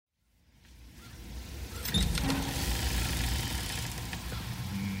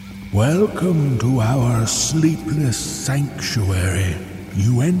Welcome to our sleepless sanctuary.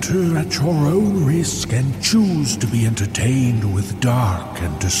 You enter at your own risk and choose to be entertained with dark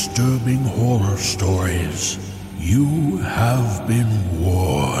and disturbing horror stories. You have been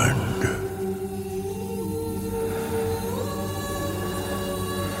warned.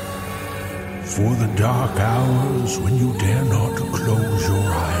 For the dark hours when you dare not close your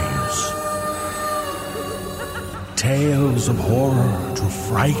eyes. Tales of horror to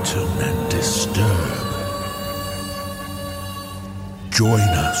frighten and disturb. Join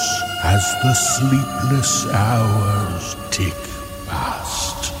us as the sleepless hours tick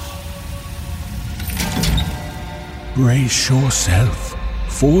past. Brace yourself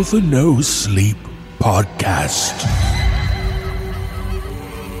for the NoSleep podcast.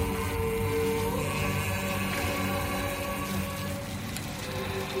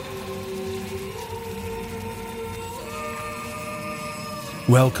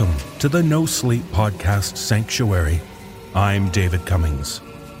 Welcome to the NoSleep podcast sanctuary. I'm David Cummings.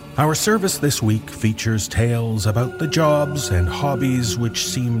 Our service this week features tales about the jobs and hobbies which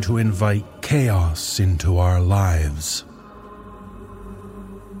seem to invite chaos into our lives.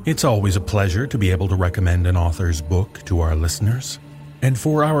 It's always a pleasure to be able to recommend an author's book to our listeners. And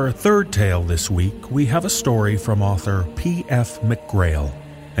for our third tale this week, we have a story from author P.F. McGrail,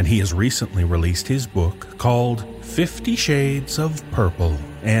 and he has recently released his book called 50 Shades of Purple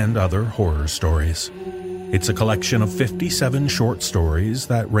and Other Horror Stories. It's a collection of 57 short stories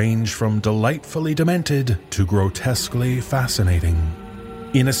that range from delightfully demented to grotesquely fascinating.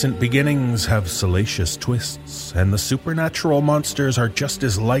 Innocent beginnings have salacious twists, and the supernatural monsters are just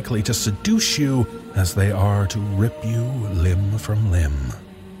as likely to seduce you as they are to rip you limb from limb.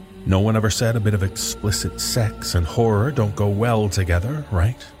 No one ever said a bit of explicit sex and horror don't go well together,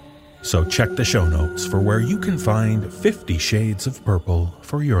 right? So check the show notes for where you can find 50 Shades of Purple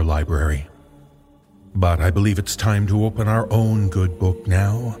for your library. But I believe it's time to open our own good book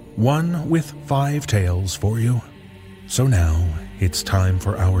now, one with 5 tales for you. So now it's time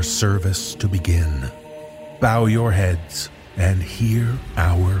for our service to begin. Bow your heads and hear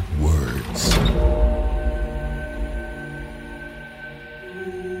our words.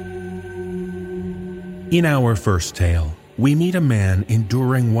 In our first tale, we meet a man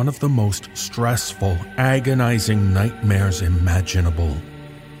enduring one of the most stressful, agonizing nightmares imaginable.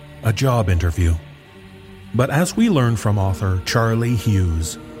 A job interview. But as we learn from author Charlie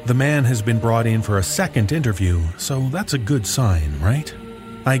Hughes, the man has been brought in for a second interview, so that's a good sign, right?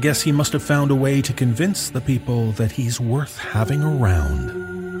 I guess he must have found a way to convince the people that he's worth having around.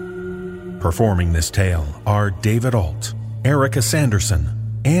 Performing this tale are David Alt, Erica Sanderson,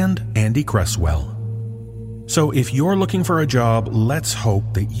 and Andy Cresswell. So if you're looking for a job, let's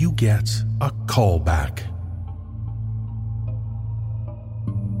hope that you get a call back.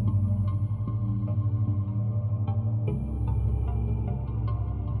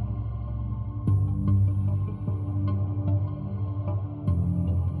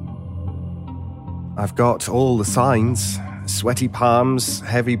 I've got all the signs. Sweaty palms,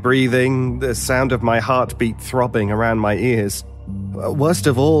 heavy breathing, the sound of my heartbeat throbbing around my ears. Worst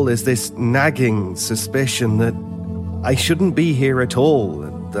of all is this nagging suspicion that I shouldn't be here at all,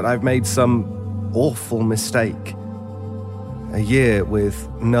 that I've made some awful mistake. A year with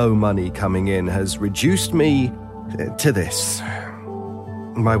no money coming in has reduced me to this.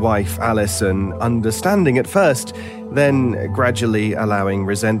 My wife, Alison, understanding at first, then gradually allowing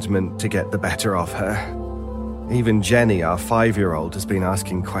resentment to get the better of her. Even Jenny, our 5-year-old, has been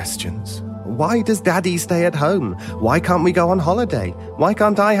asking questions. Why does Daddy stay at home? Why can't we go on holiday? Why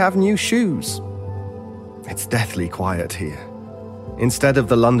can't I have new shoes? It's deathly quiet here. Instead of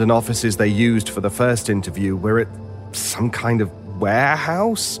the London offices they used for the first interview, we're at some kind of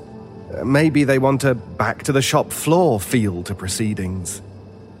warehouse? Maybe they want a back-to-the-shop floor feel to proceedings.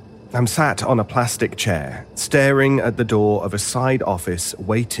 I'm sat on a plastic chair, staring at the door of a side office,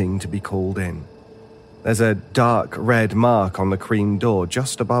 waiting to be called in. There's a dark red mark on the cream door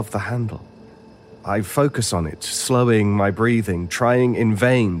just above the handle. I focus on it, slowing my breathing, trying in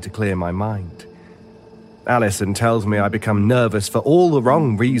vain to clear my mind. Alison tells me I become nervous for all the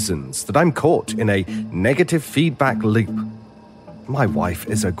wrong reasons, that I'm caught in a negative feedback loop. My wife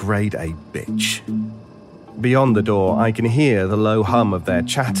is a grade A bitch. Beyond the door, I can hear the low hum of their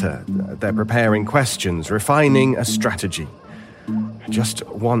chatter. They're preparing questions, refining a strategy. Just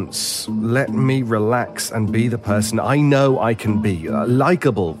once, let me relax and be the person I know I can be.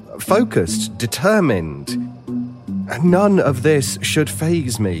 Likeable, focused, determined. None of this should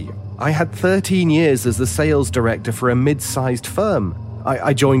faze me. I had 13 years as the sales director for a mid-sized firm.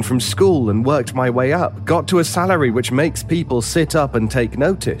 I joined from school and worked my way up, got to a salary which makes people sit up and take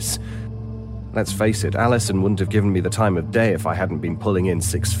notice. Let's face it, Alison wouldn't have given me the time of day if I hadn't been pulling in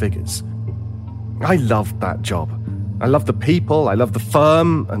 6 figures. I loved that job. I loved the people, I loved the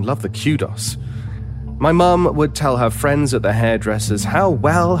firm, and loved the kudos. My mum would tell her friends at the hairdressers how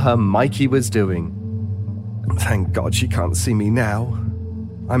well her Mikey was doing. Thank God she can't see me now.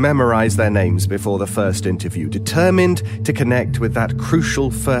 I memorized their names before the first interview, determined to connect with that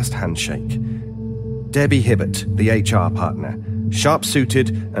crucial first handshake. Debbie Hibbert, the HR partner,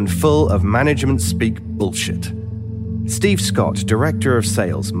 sharp-suited and full of management-speak bullshit. Steve Scott, director of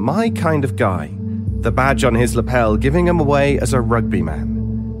sales, my kind of guy, the badge on his lapel giving him away as a rugby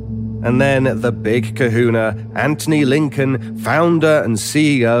man. And then the big kahuna, Anthony Lincoln, founder and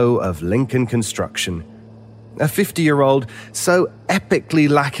CEO of Lincoln Construction. A 50-year-old so epically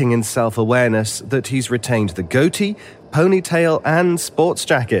lacking in self-awareness that he's retained the goatee, ponytail, and sports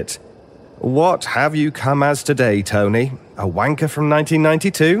jacket. What have you come as today, Tony? A wanker from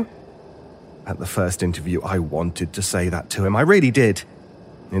 1992? At the first interview, I wanted to say that to him. I really did.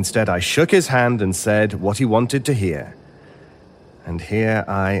 Instead, I shook his hand and said what he wanted to hear. And here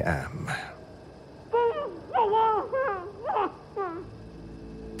I am.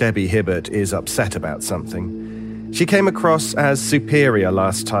 Debbie Hibbert is upset about something. She came across as superior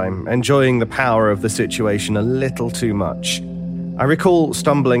last time, enjoying the power of the situation a little too much. I recall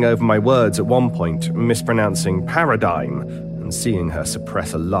stumbling over my words at one point, mispronouncing paradigm, and seeing her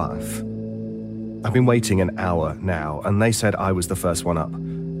suppress a laugh. I've been waiting an hour now, and they said I was the first one up.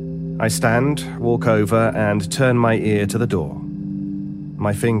 I stand, walk over, and turn my ear to the door.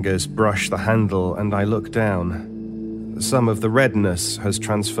 My fingers brush the handle, and I look down. Some of the redness has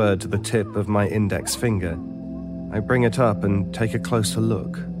transferred to the tip of my index finger. I bring it up and take a closer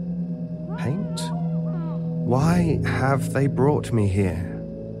look. Paint? Why have they brought me here?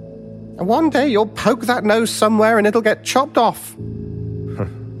 One day you'll poke that nose somewhere and it'll get chopped off.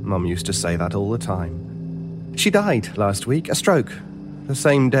 Mum used to say that all the time. She died last week, a stroke, the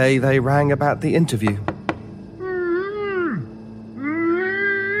same day they rang about the interview.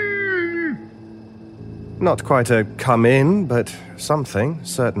 Not quite a come in, but something,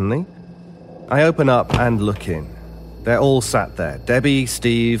 certainly. I open up and look in. They're all sat there, Debbie,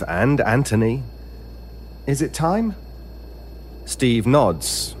 Steve, and Anthony. Is it time? Steve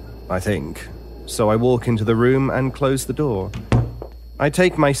nods, I think. So I walk into the room and close the door. I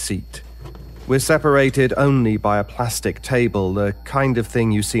take my seat. We're separated only by a plastic table, the kind of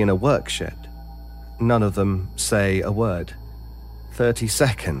thing you see in a work shed. None of them say a word. 30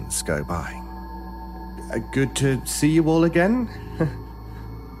 seconds go by. Good to see you all again?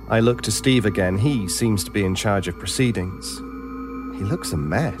 I look to Steve again. He seems to be in charge of proceedings. He looks a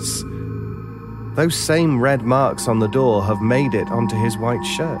mess. Those same red marks on the door have made it onto his white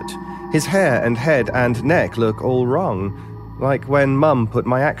shirt. His hair and head and neck look all wrong, like when Mum put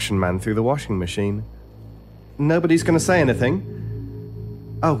my Action Man through the washing machine. Nobody's going to say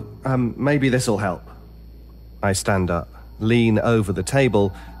anything? Oh, maybe this'll help. I stand up, lean over the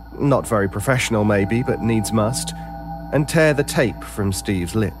table, not very professional maybe, but needs must, and tear the tape from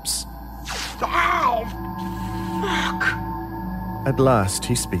Steve's lips. Oh, fuck! At last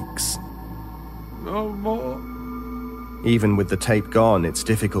he speaks. No more. Even with the tape gone, it's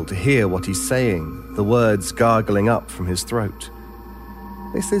difficult to hear what he's saying, the words gargling up from his throat.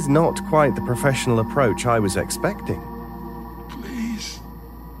 This is not quite the professional approach I was expecting.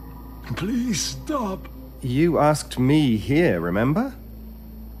 Please stop. You asked me here, remember?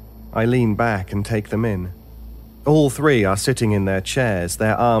 I lean back and take them in. All three are sitting in their chairs,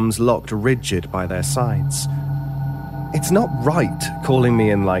 their arms locked rigid by their sides. It's not right calling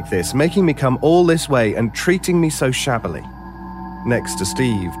me in like this, making me come all this way and treating me so shabbily. Next to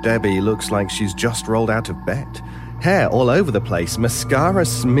Steve, Debbie looks like she's just rolled out of bed. Hair all over the place, mascara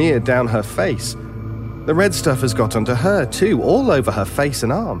smeared down her face. The red stuff has got onto her too, all over her face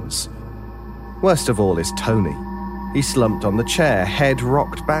and arms. Worst of all is Tony. He slumped on the chair, head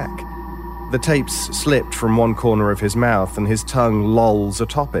rocked back. The tapes slipped from one corner of his mouth and his tongue lolls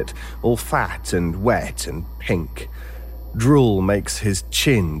atop it, all fat and wet and pink. Drool makes his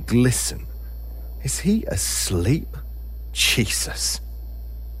chin glisten. Is he asleep? Jesus.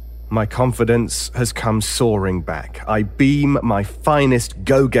 My confidence has come soaring back. I beam my finest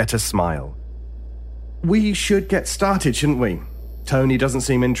go-getter smile. We should get started, shouldn't we? Tony doesn't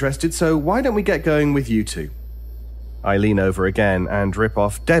seem interested, so why don't we get going with you two? I lean over again and rip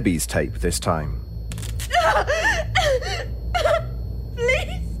off Debbie's tape this time.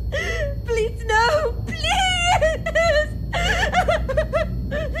 Please! Please, no! Please!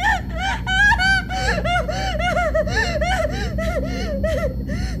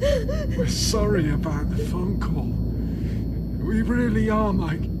 We're sorry about the phone call. We really are,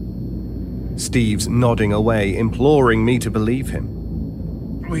 Mike. Steve's nodding away, imploring me to believe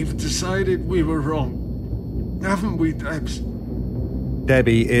him. We've decided we were wrong. Haven't we, Debs?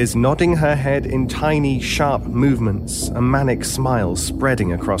 Debbie is nodding her head in tiny, sharp movements, a manic smile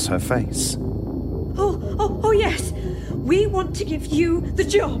spreading across her face. Oh, yes. We want to give you the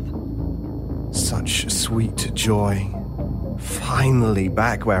job. Such sweet joy. Finally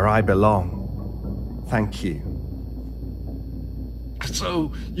back where I belong. Thank you.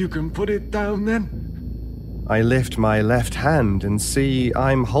 So you can put it down then? I lift my left hand and see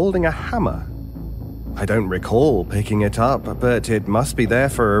I'm holding a hammer. I don't recall picking it up, but it must be there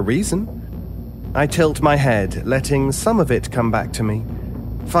for a reason. I tilt my head, letting some of it come back to me,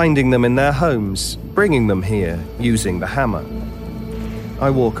 finding them in their homes, bringing them here, using the hammer. I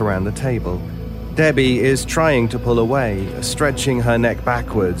walk around the table. Debbie is trying to pull away, stretching her neck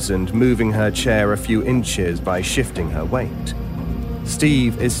backwards and moving her chair a few inches by shifting her weight.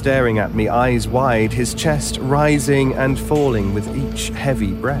 Steve is staring at me, eyes wide, his chest rising and falling with each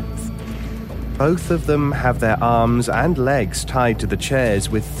heavy breath. Both of them have their arms and legs tied to the chairs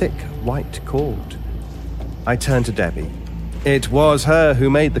with thick white cord. I turn to Debbie. It was her who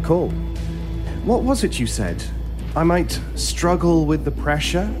made the call. What was it you said? I might struggle with the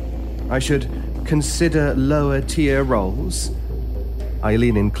pressure? I should consider lower tier roles? I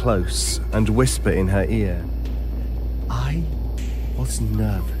lean in close and whisper in her ear. I was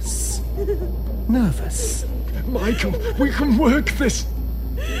nervous. Nervous. Michael, we can work this.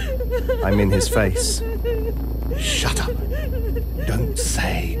 I'm in his face. Shut up. Don't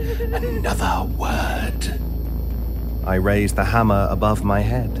say another word. I raise the hammer above my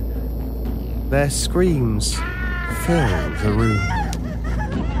head. Their screams fill the room.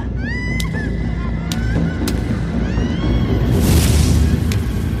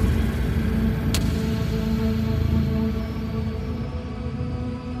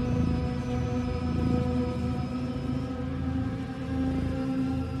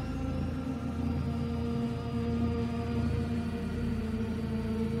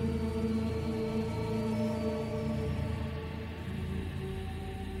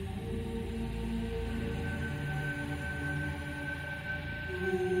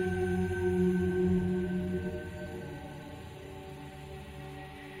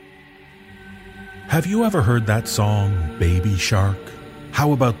 Have you ever heard that song, Baby Shark?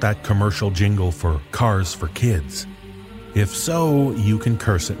 How about that commercial jingle for Cars for Kids? If so, you can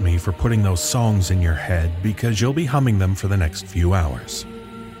curse at me for putting those songs in your head because you'll be humming them for the next few hours.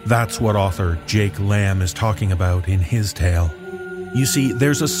 That's what author Jake Lamb is talking about in his tale. You see,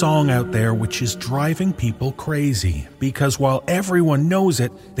 there's a song out there which is driving people crazy because while everyone knows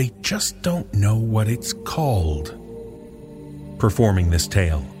it, they just don't know what it's called. Performing this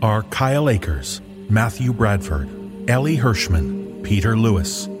tale are Kyle Akers, Matthew Bradford, Ellie Hirschman, Peter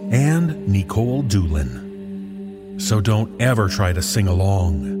Lewis, and Nicole Doolin. So don't ever try to sing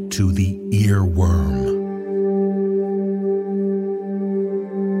along to the earworm.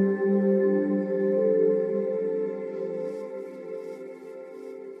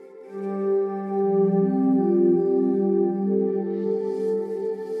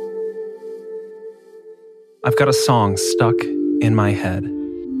 I've got a song stuck in my head,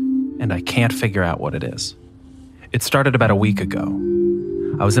 and I can't figure out what it is. It started about a week ago.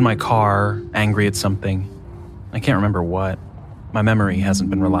 I was in my car, angry at something. I can't remember what. My memory hasn't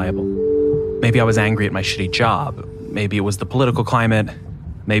been reliable. Maybe I was angry at my shitty job. Maybe it was the political climate.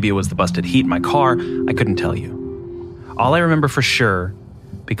 Maybe it was the busted heat in my car. I couldn't tell you. All I remember for sure,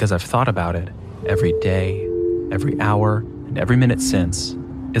 because I've thought about it every day, every hour, and every minute since,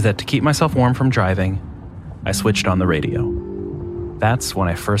 is that to keep myself warm from driving, I switched on the radio. That's when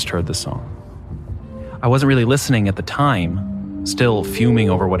I first heard the song. I wasn't really listening at the time, still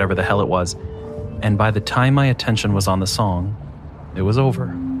fuming over whatever the hell it was, and by the time my attention was on the song, it was over.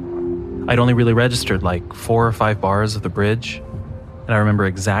 I'd only really registered like 4 or 5 bars of the bridge, and I remember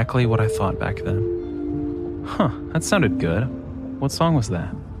exactly what I thought back then. That sounded good. What song was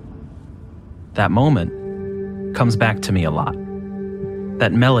that? That moment comes back to me a lot.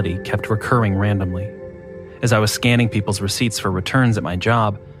 That melody kept recurring randomly. As I was scanning people's receipts for returns at my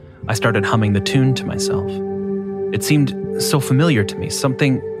job, I started humming the tune to myself. It seemed so familiar to me,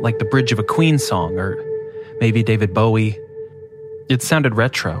 something like the bridge of a Queen song, or maybe David Bowie. It sounded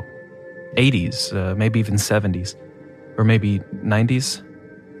retro, 80s, maybe even 70s, or maybe 90s,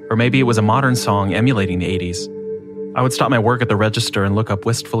 or maybe it was a modern song emulating the 80s. I would stop my work at the register and look up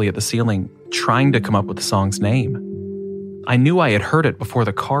wistfully at the ceiling, trying to come up with the song's name. I knew I had heard it before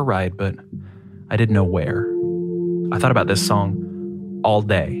the car ride, but I didn't know where. I thought about this song all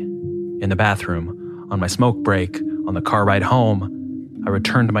day. In the bathroom, on my smoke break, on the car ride home, I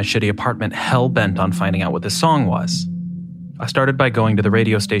returned to my shitty apartment hell-bent on finding out what this song was. I started by going to the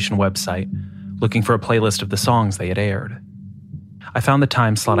radio station website, looking for a playlist of the songs they had aired. I found the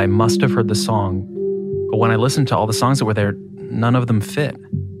time slot. I must have heard the song, but when I listened to all the songs that were there, none of them fit.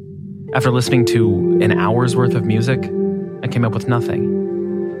 After listening to an hour's worth of music, I came up with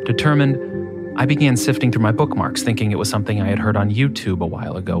nothing. Determined, I began sifting through my bookmarks, thinking it was something I had heard on YouTube a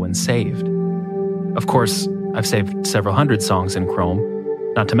while ago and saved. Of course, I've saved several hundred songs in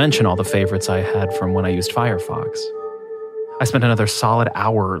Chrome, not to mention all the favorites I had from when I used Firefox. I spent another solid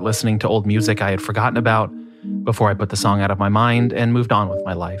hour listening to old music I had forgotten about before I put the song out of my mind and moved on with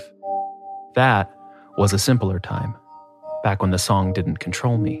my life. That was a simpler time, back when the song didn't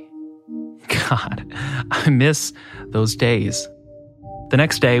control me. God, I miss those days. The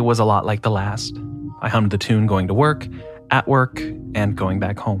next day was a lot like the last. I hummed the tune going to work, at work, and going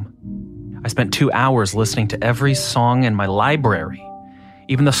back home. I spent 2 hours listening to every song in my library,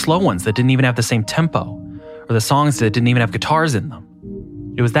 even the slow ones that didn't even have the same tempo, or the songs that didn't even have guitars in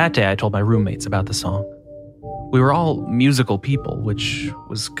them. It was that day I told my roommates about the song. We were all musical people, which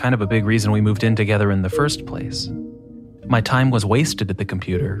was kind of a big reason we moved in together in the first place. My time was wasted at the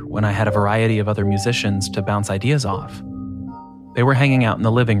computer when I had a variety of other musicians to bounce ideas off. They were hanging out in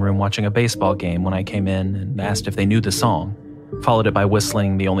the living room watching a baseball game when I came in and asked if they knew the song, followed it by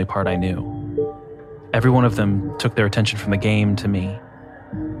whistling the only part I knew. Every one of them took their attention from the game to me.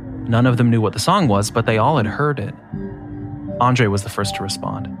 None of them knew what the song was, but they all had heard it. Andre was the first to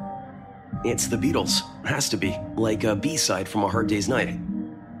respond. It's the Beatles. Has to be. Like a B-side from A Hard Day's Night.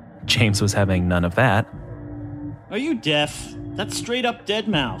 James was having none of that. Are you deaf? That's straight up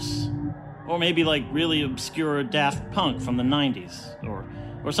Deadmau5. Or maybe like really obscure Daft Punk from the 90s.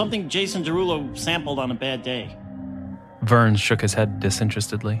 Or something Jason Derulo sampled on a bad day. Vern shook his head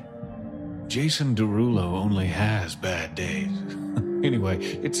disinterestedly. Jason Derulo only has bad days. Anyway,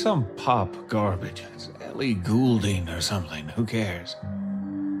 it's some pop garbage. It's Ellie Goulding or something. Who cares?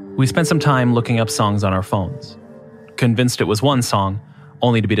 We spent some time looking up songs on our phones. Convinced it was one song,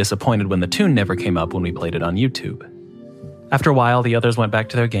 only to be disappointed when the tune never came up when we played it on YouTube. After a while, the others went back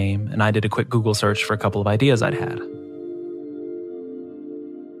to their game, and I did a quick Google search for a couple of ideas I'd had.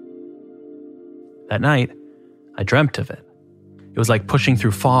 That night, I dreamt of it. It was like pushing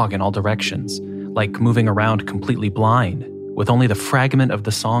through fog in all directions, like moving around completely blind, with only the fragment of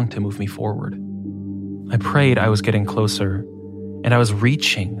the song to move me forward. I prayed I was getting closer, and I was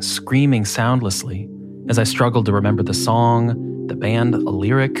reaching, screaming soundlessly as I struggled to remember the song, the band, a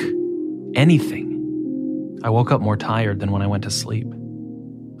lyric, anything. I woke up more tired than when I went to sleep.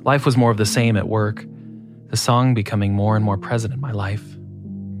 Life was more of the same at work, the song becoming more and more present in my life.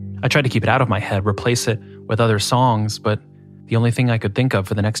 I tried to keep it out of my head, replace it with other songs, but the only thing I could think of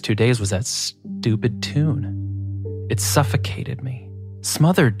for the next 2 days was that stupid tune. It suffocated me,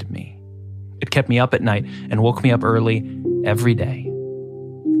 smothered me. It kept me up at night and woke me up early every day.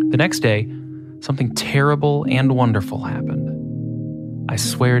 The next day, something terrible and wonderful happened. I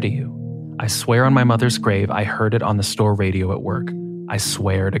swear to you, I swear on my mother's grave, I heard it on the store radio at work. I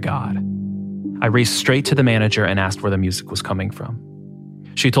swear to God. I raced straight to the manager and asked where the music was coming from.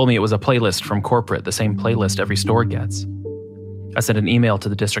 She told me it was a playlist from corporate, the same playlist every store gets. I sent an email to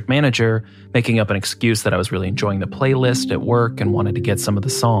the district manager, making up an excuse that I was really enjoying the playlist at work and wanted to get some of the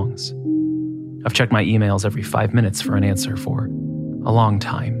songs. I've checked my emails every 5 minutes for an answer for a long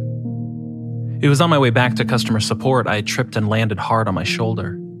time. It was on my way back to customer support, I tripped and landed hard on my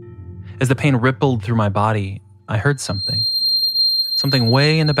shoulder. As the pain rippled through my body, I heard something. Something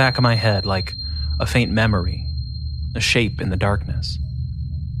way in the back of my head, like a faint memory, a shape in the darkness.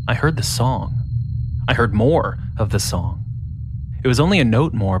 I heard the song. I heard more of the song. It was only a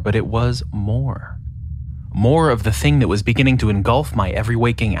note more, but it was more. More of the thing that was beginning to engulf my every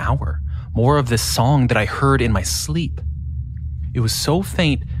waking hour. More of this song that I heard in my sleep. It was so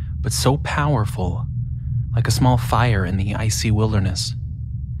faint, but so powerful, like a small fire in the icy wilderness.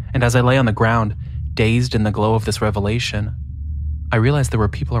 And as I lay on the ground, dazed in the glow of this revelation, I realized there were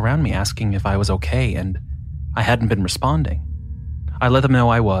people around me asking if I was okay, and I hadn't been responding. I let them know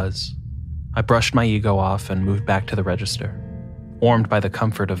I was. I brushed my ego off and moved back to the register, warmed by the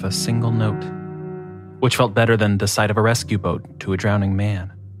comfort of a single note, which felt better than the sight of a rescue boat to a drowning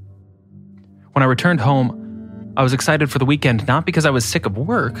man. When I returned home, I was excited for the weekend, not because I was sick of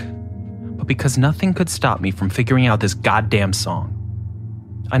work, but because nothing could stop me from figuring out this goddamn song.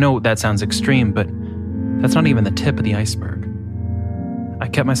 I know that sounds extreme, but that's not even the tip of the iceberg. I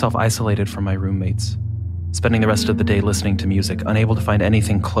kept myself isolated from my roommates, spending the rest of the day listening to music, unable to find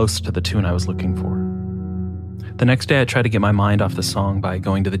anything close to the tune I was looking for. The next day, I tried to get my mind off the song by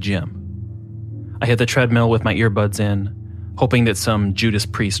going to the gym. I hit the treadmill with my earbuds in, hoping that some Judas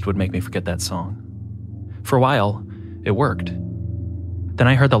Priest would make me forget that song. For a while, it worked. Then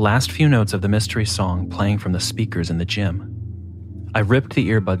I heard the last few notes of the mystery song playing from the speakers in the gym. I ripped the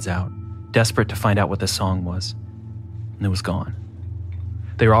earbuds out, desperate to find out what the song was, and it was gone.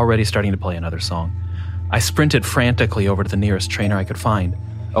 They were already starting to play another song. I sprinted frantically over to the nearest trainer I could find,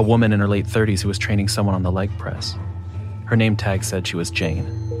 a woman in her late 30s who was training someone on the leg press. Her name tag said she was Jane.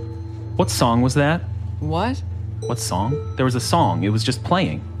 What song was that? What? What song? There was a song. It was just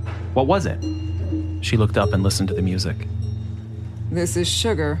playing. What was it? She looked up and listened to the music. This is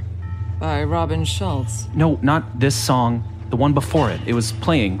Sugar by Robin Schultz. No, not this song. The one before it. It was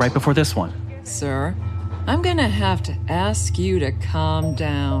playing right before this one. Sir, I'm gonna have to ask you to calm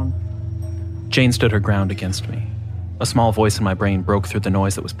down. Jane stood her ground against me. A small voice in my brain broke through the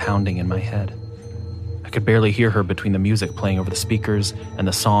noise that was pounding in my head. I could barely hear her between the music playing over the speakers and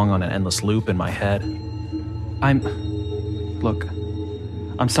the song on an endless loop in my head. Look,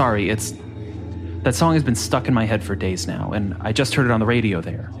 I'm sorry, that song has been stuck in my head for days now, and I just heard it on the radio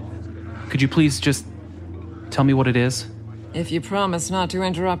there. Could you please just tell me what it is? If you promise not to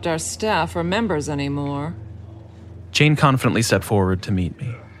interrupt our staff or members anymore. Jane confidently stepped forward to meet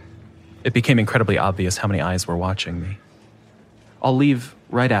me. It became incredibly obvious how many eyes were watching me. I'll leave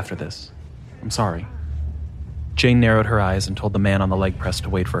right after this. I'm sorry. Jane narrowed her eyes and told the man on the leg press to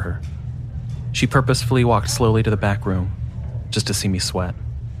wait for her. She purposefully walked slowly to the back room, just to see me sweat.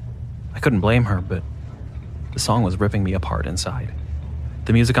 I couldn't blame her, but the song was ripping me apart inside.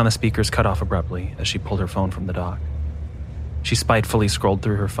 The music on the speakers cut off abruptly as she pulled her phone from the dock. She spitefully scrolled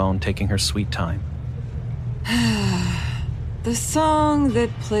through her phone, taking her sweet time. The song that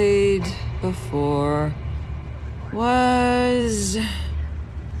played before was...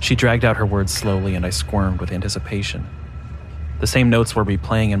 She dragged out her words slowly, and I squirmed with anticipation. The same notes were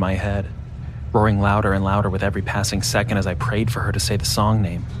replaying in my head, roaring louder and louder with every passing second as I prayed for her to say the song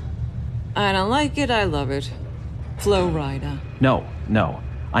name. I don't like it, I love it. Flo Rida. No.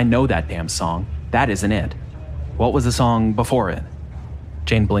 I know that damn song. That isn't it. What was the song before it?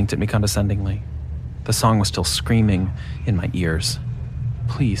 Jane blinked at me condescendingly. The song was still screaming in my ears.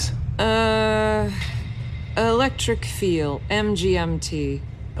 Please. Electric Feel, MGMT.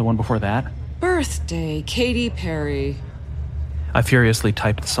 The one before that? Birthday, Katy Perry. I furiously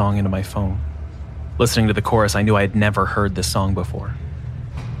typed the song into my phone. Listening to the chorus, I knew I had never heard this song before.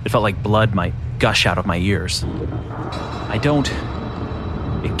 It felt like blood might gush out of my ears.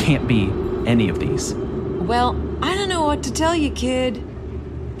 It can't be any of these. Well, I don't know what to tell you, kid.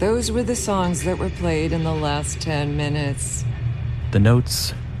 Those were the songs that were played in the last 10 minutes. The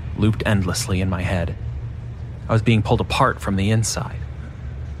notes looped endlessly in my head. I was being pulled apart from the inside.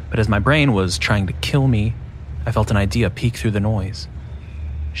 But as my brain was trying to kill me, I felt an idea peek through the noise.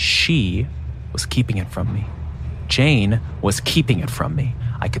 She was keeping it from me. Jane was keeping it from me.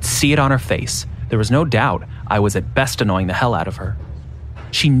 I could see it on her face. There was no doubt I was at best annoying the hell out of her.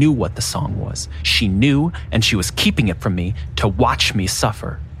 She knew what the song was. She knew, and she was keeping it from me to watch me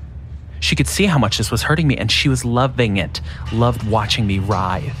suffer. She could see how much this was hurting me, and she was loving it, loved watching me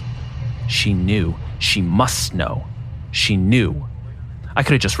writhe. She knew. She must know. She knew. I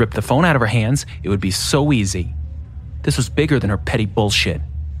could have just ripped the phone out of her hands. It would be so easy. This was bigger than her petty bullshit.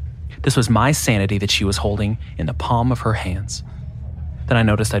 This was my sanity that she was holding in the palm of her hands. Then I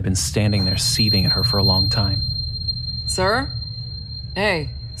noticed I'd been standing there seething at her for a long time. Sir? Hey,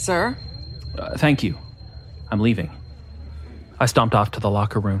 sir? Thank you. I'm leaving. I stomped off to the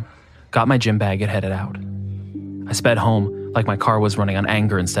locker room, got my gym bag and headed out. I sped home like my car was running on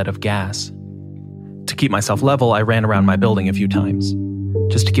anger instead of gas. To keep myself level, I ran around my building a few times,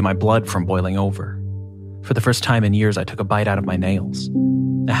 just to keep my blood from boiling over. For the first time in years, I took a bite out of my nails,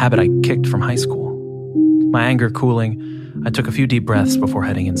 a habit I kicked from high school. My anger cooling, I took a few deep breaths before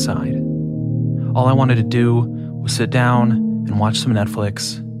heading inside. All I wanted to do was sit down and watch some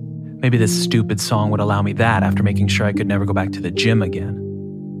Netflix. Maybe this stupid song would allow me that after making sure I could never go back to the gym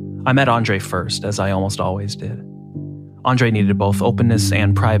again. I met Andre first, as I almost always did. Andre needed both openness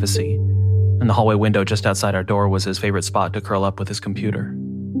and privacy, and the hallway window just outside our door was his favorite spot to curl up with his computer.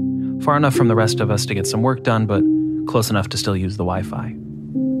 Far enough from the rest of us to get some work done, but close enough to still use the Wi-Fi.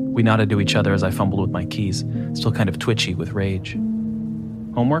 We nodded to each other as I fumbled with my keys, still kind of twitchy with rage.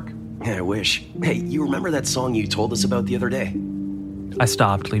 Homework? I wish. Hey, you remember that song you told us about the other day? I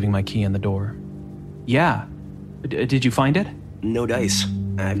stopped, leaving my key in the door. Yeah. Did you find it? No dice.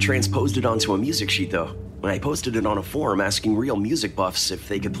 I've transposed it onto a music sheet, though. I posted it on a forum asking real music buffs if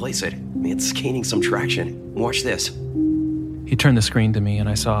they could place it. It's gaining some traction. Watch this. He turned the screen to me, and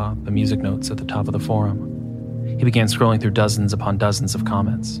I saw the music notes at the top of the forum. He began scrolling through dozens upon dozens of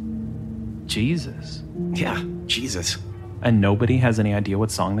comments. Jesus. Yeah, Jesus. And nobody has any idea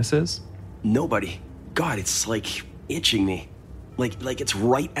what song this is? Nobody. God, it's like itching me. Like it's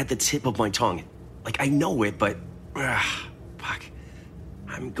right at the tip of my tongue. Like I know it, but... fuck.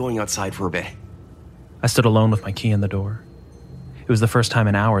 I'm going outside for a bit. I stood alone with my key in the door. It was the first time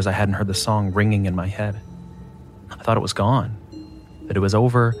in hours I hadn't heard the song ringing in my head. I thought it was gone, that it was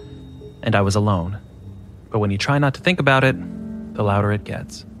over, and I was alone. But when you try not to think about it, the louder it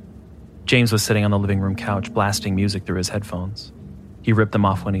gets. James was sitting on the living room couch, blasting music through his headphones. He ripped them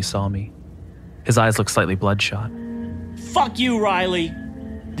off when he saw me. His eyes looked slightly bloodshot. Fuck you, Riley.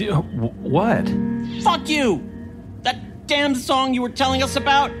 What? Fuck you! That damn song you were telling us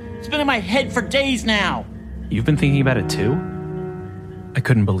about, it's been in my head for days now. You've been thinking about it too? I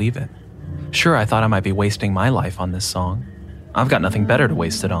couldn't believe it. Sure, I thought I might be wasting my life on this song. I've got nothing better to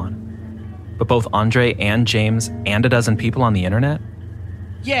waste it on. But both Andre and James and a dozen people on the internet?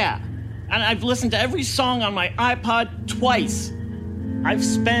 Yeah, and I've listened to every song on my iPod twice. I've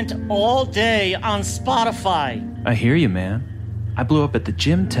spent all day on Spotify. I hear you, man. I blew up at the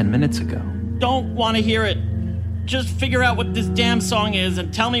gym 10 minutes ago. Don't want to hear it. Just figure out what this damn song is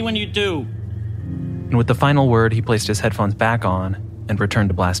and tell me when you do. And with the final word, he placed his headphones back on and returned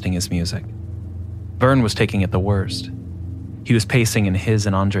to blasting his music. Vern was taking it the worst. He was pacing in his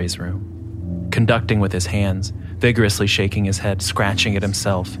and Andre's room, conducting with his hands, vigorously shaking his head, scratching at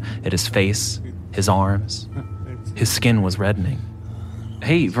himself, at his face, his arms. His skin was reddening.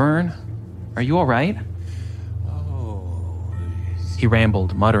 Hey, Vern, are you all right? He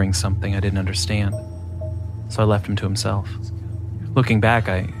rambled, muttering something I didn't understand. So I left him to himself. Looking back,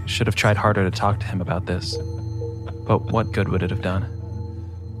 I should have tried harder to talk to him about this. But what good would it have done?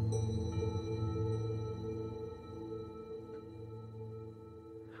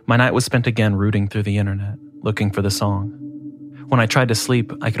 My night was spent again rooting through the internet, looking for the song. When I tried to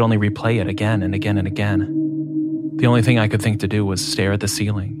sleep, I could only replay it again and again and again. The only thing I could think to do was stare at the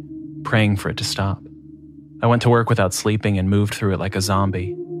ceiling, praying for it to stop. I went to work without sleeping and moved through it like a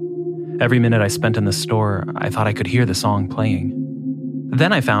zombie. Every minute I spent in the store, I thought I could hear the song playing.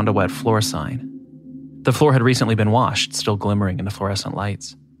 Then I found a wet floor sign. The floor had recently been washed, still glimmering in the fluorescent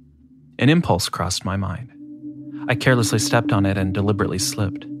lights. An impulse crossed my mind. I carelessly stepped on it and deliberately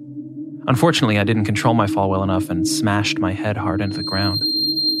slipped. Unfortunately, I didn't control my fall well enough and smashed my head hard into the ground.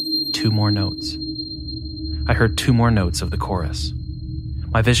 2 more notes. I heard 2 more notes of the chorus.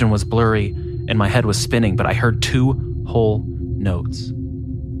 My vision was blurry and my head was spinning, but I heard 2 whole notes.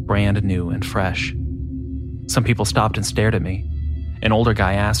 Brand new and fresh. Some people stopped and stared at me. An older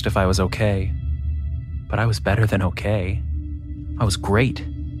guy asked if I was okay. But I was better than okay. I was great.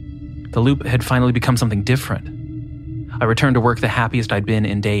 The loop had finally become something different. I returned to work the happiest I'd been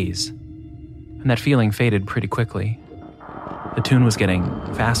in days. And that feeling faded pretty quickly. The tune was getting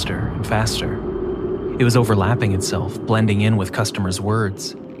faster and faster. It was overlapping itself, blending in with customers'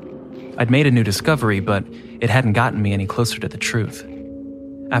 words. I'd made a new discovery, but it hadn't gotten me any closer to the truth.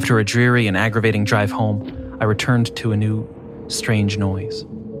 After a dreary and aggravating drive home, I returned to a new, strange noise.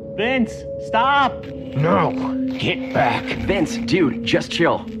 Vince, stop! No, get back. Vince, dude, just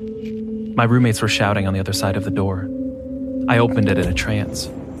chill. My roommates were shouting on the other side of the door. I opened it in a trance.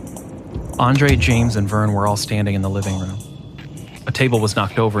 Andre, James, and Vern were all standing in the living room. A table was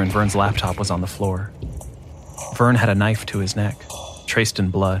knocked over and Vern's laptop was on the floor. Vern had a knife to his neck, traced in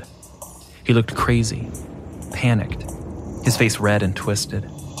blood. He looked crazy, panicked, his face red and twisted.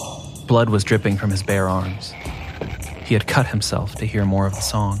 Blood was dripping from his bare arms. He had cut himself to hear more of the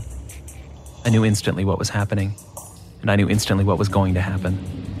song. I knew instantly what was happening, and I knew instantly what was going to happen.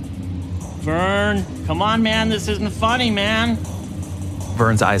 Vern, come on, man, this isn't funny, man.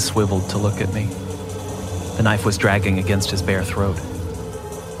 Vern's eyes swiveled to look at me. The knife was dragging against his bare throat.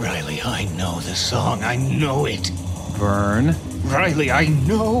 Riley, I know the song. I know it. Vern? Riley, I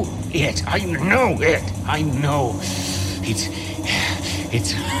know it. I know it. I know. It's...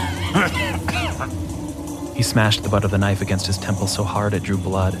 He smashed the butt of the knife against his temple so hard it drew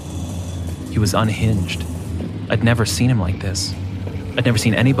blood. He was unhinged. I'd never seen him like this. I'd never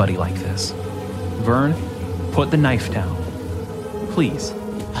seen anybody like this. Vern, put the knife down. Please.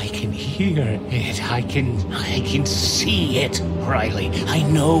 I can hear it. I can see it, Riley. I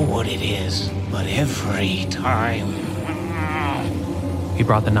know what it is. But every time... He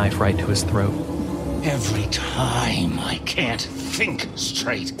brought the knife right to his throat. Every time I can't think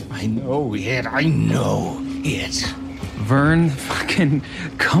straight. I know it. I know it. Vern, fucking...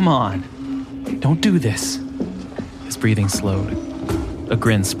 Come on. Don't do this. His breathing slowed. A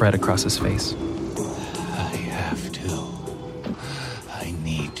grin spread across his face. I have to. I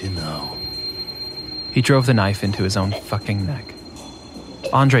need to know. He drove the knife into his own fucking neck.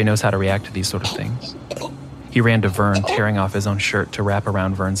 Andre knows how to react to these sort of things. He ran to Vern, tearing off his own shirt to wrap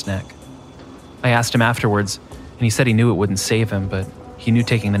around Vern's neck. I asked him afterwards, and he said he knew it wouldn't save him, but he knew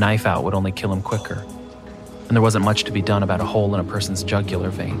taking the knife out would only kill him quicker. And there wasn't much to be done about a hole in a person's jugular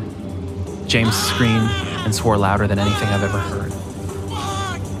vein. James screamed and swore louder than anything I've ever heard.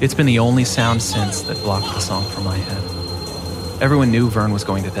 It's been the only sound since that blocked the song from my head. Everyone knew Vern was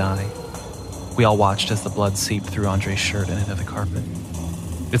going to die. We all watched as the blood seeped through Andre's shirt and into the carpet.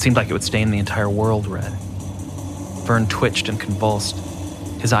 It seemed like it would stain the entire world red. Vern twitched and convulsed.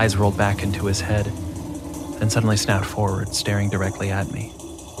 His eyes rolled back into his head, then suddenly snapped forward, staring directly at me.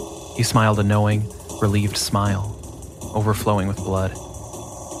 He smiled a knowing, relieved smile, overflowing with blood.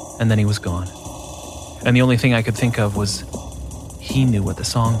 And then he was gone. And the only thing I could think of was he knew what the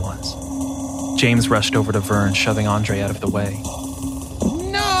song was. James rushed over to Vern, shoving Andre out of the way.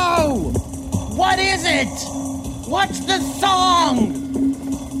 No! What is it? What's the song?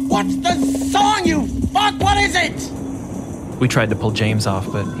 What's the song, you fuck? What is it? We tried to pull James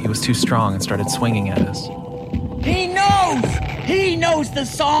off, but he was too strong and started swinging at us. He knows! He knows the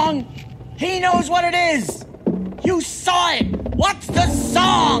song! He knows what it is! You saw it! What's the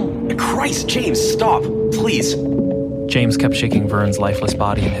song? Christ, James, stop, please. James kept shaking Vern's lifeless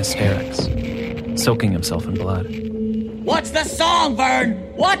body in hysterics, soaking himself in blood. What's the song, Vern?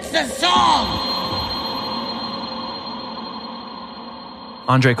 What's the song?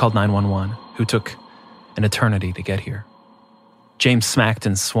 Andre called 911, who took an eternity to get here. James smacked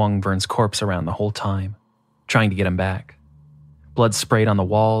and swung Vern's corpse around the whole time, trying to get him back. Blood sprayed on the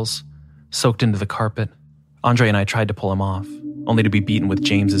walls, soaked into the carpet. Andre and I tried to pull him off, only to be beaten with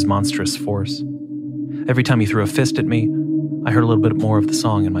James's monstrous force. Every time he threw a fist at me, I heard a little bit more of the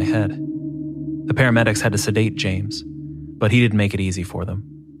song in my head. The paramedics had to sedate James, but he didn't make it easy for them.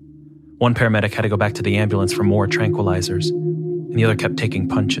 One paramedic had to go back to the ambulance for more tranquilizers, and the other kept taking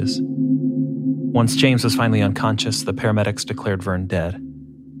punches. Once James was finally unconscious, the paramedics declared Vern dead.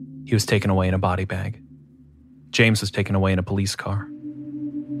 He was taken away in a body bag. James was taken away in a police car.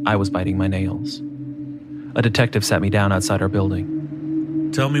 I was biting my nails. A detective sat me down outside our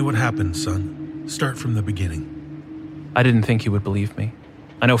building. Tell me what happened, son. Start from the beginning. I didn't think he would believe me.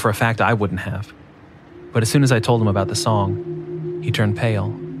 I know for a fact I wouldn't have. But as soon as I told him about the song, he turned pale.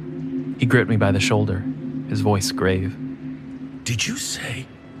 He gripped me by the shoulder, his voice grave. Did you say?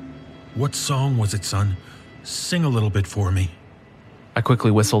 What song was it, son? Sing a little bit for me. I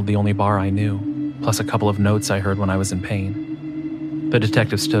quickly whistled the only bar I knew, plus a couple of notes I heard when I was in pain. The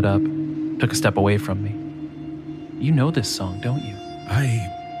detective stood up, took a step away from me. You know this song, don't you?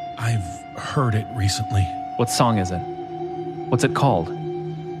 I've heard it recently. What song is it? What's it called?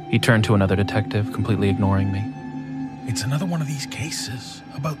 He turned to another detective, completely ignoring me. It's another one of these cases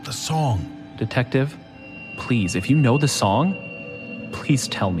about the song. Detective, please, if you know the song, please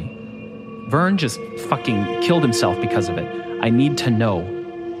tell me. Vern just fucking killed himself because of it. I need to know.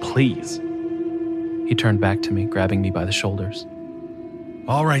 Please. He turned back to me, grabbing me by the shoulders.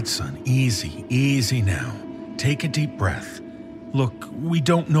 All right, son. Easy now. Take a deep breath. Look, we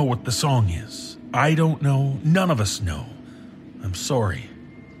don't know what the song is. I don't know. None of us know. I'm sorry.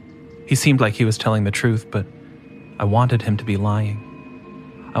 He seemed like he was telling the truth, but I wanted him to be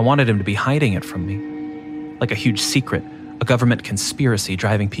lying. I wanted him to be hiding it from me. Like a huge secret, a government conspiracy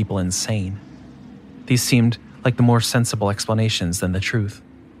driving people insane. These seemed like the more sensible explanations than the truth.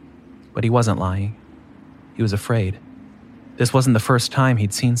 But he wasn't lying. He was afraid. This wasn't the first time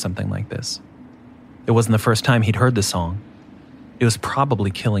he'd seen something like this. It wasn't the first time he'd heard the song. It was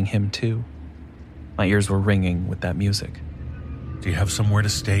probably killing him too. My ears were ringing with that music. Do you have somewhere to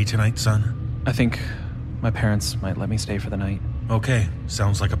stay tonight, son? I think my parents might let me stay for the night. Okay,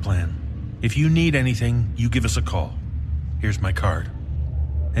 sounds like a plan. If you need anything, you give us a call. Here's my card.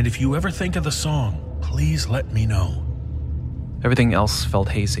 And if you ever think of the song, please let me know. Everything else felt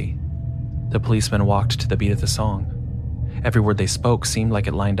hazy. The policemen walked to the beat of the song. Every word they spoke seemed like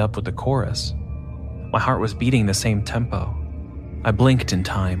it lined up with the chorus. My heart was beating the same tempo. I blinked in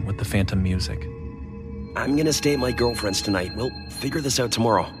time with the phantom music. I'm gonna stay at my girlfriend's tonight. We'll figure this out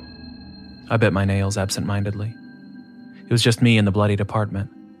tomorrow. I bit my nails absent-mindedly. It was just me in the bloodied apartment.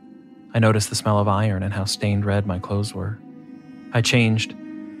 I noticed the smell of iron and how stained red my clothes were. I changed,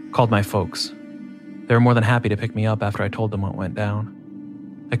 called my folks. They were more than happy to pick me up after I told them what went down.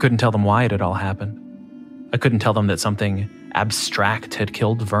 I couldn't tell them why it had all happened. I couldn't tell them that something abstract had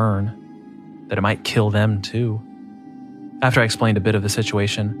killed Vern, that it might kill them too. After I explained a bit of the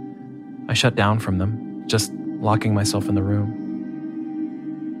situation, I shut down from them, just locking myself in the room.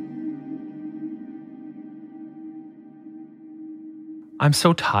 I'm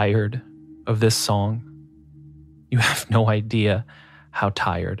so tired of this song. You have no idea how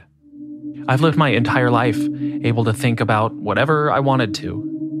tired. I've lived my entire life able to think about whatever I wanted to.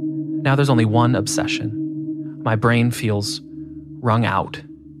 Now there's only one obsession. My brain feels wrung out,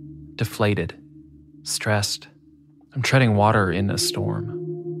 deflated, stressed. I'm treading water in a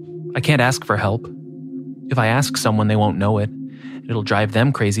storm. I can't ask for help. If I ask someone, they won't know it. It'll drive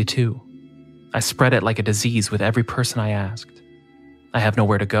them crazy too. I spread it like a disease with every person I asked. I have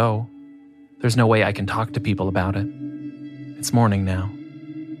nowhere to go. There's no way I can talk to people about it. It's morning now.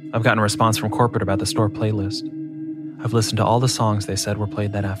 I've gotten a response from corporate about the store playlist. I've listened to all the songs they said were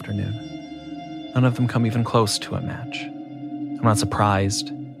played that afternoon. None of them come even close to a match. I'm not surprised.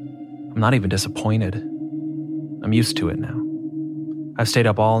 I'm not even disappointed. I'm used to it now. I've stayed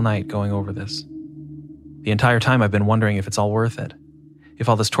up all night going over this. The entire time I've been wondering if it's all worth it, if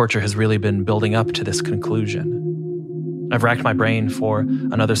all this torture has really been building up to this conclusion. I've racked my brain for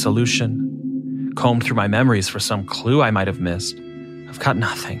another solution, combed through my memories for some clue I might have missed. I've got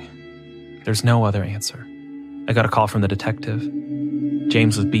nothing. There's no other answer. I got a call from the detective.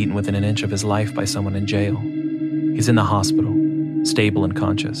 James was beaten within an inch of his life by someone in jail. He's in the hospital, stable and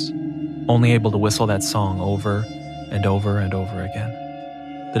conscious, only able to whistle that song over and over and over again.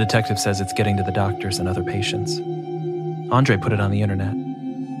 The detective says it's getting to the doctors and other patients. Andre put it on the internet.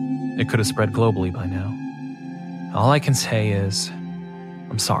 It could have spread globally by now. All I can say is,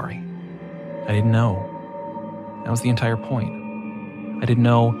 I'm sorry. I didn't know. That was the entire point. I didn't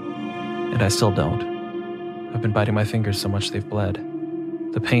know, and I still don't. I've been biting my fingers so much they've bled.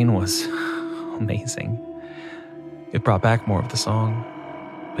 The pain was amazing. It brought back more of the song.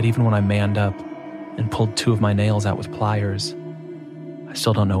 But even when I manned up and pulled 2 of my nails out with pliers, I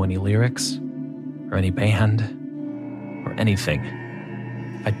still don't know any lyrics, or any band, or anything.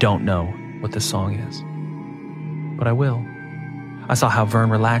 I don't know what this song is. But I will. I saw how Vern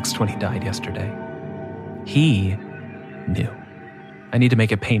relaxed when he died yesterday. He knew. I need to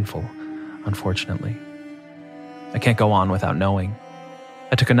make it painful, unfortunately. I can't go on without knowing.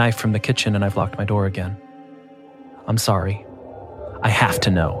 I took a knife from the kitchen and I've locked my door again. I'm sorry. I have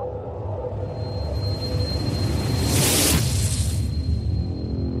to know.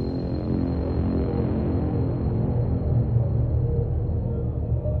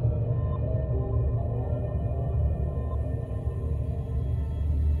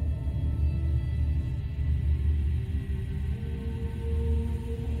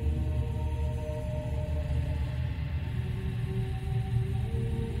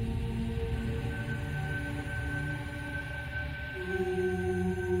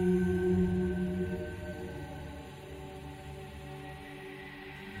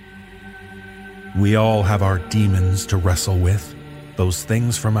 We all have our demons to wrestle with, those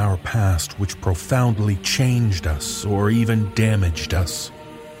things from our past which profoundly changed us or even damaged us.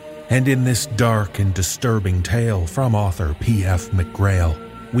 And in this dark and disturbing tale from author P.F.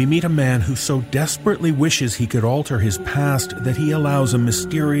 McGrail, we meet a man who so desperately wishes he could alter his past that he allows a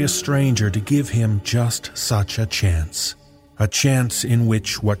mysterious stranger to give him just such a chance in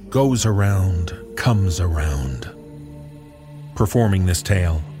which what goes around comes around. Performing this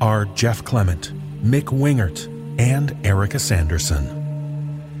tale are Jeff Clement, Mick Wingert, and Erica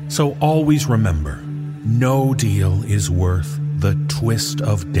Sanderson. So always remember, no deal is worth the twist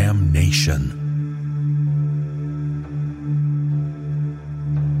of damnation.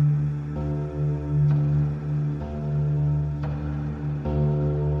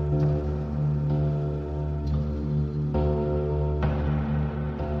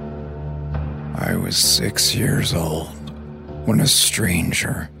 I was 6 years old when a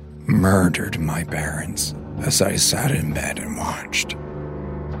stranger murdered my parents as I sat in bed and watched.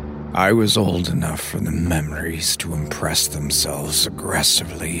 I was old enough for the memories to impress themselves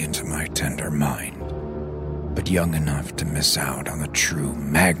aggressively into my tender mind, but young enough to miss out on the true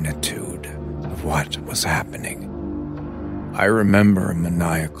magnitude of what was happening. I remember a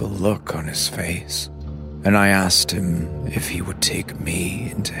maniacal look on his face, and I asked him if he would take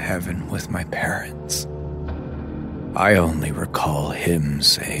me into heaven with my parents. I only recall him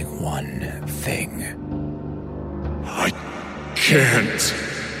saying one thing. I can't.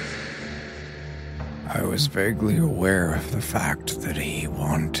 I was vaguely aware of the fact that he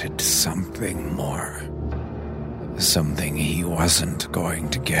wanted something more. Something he wasn't going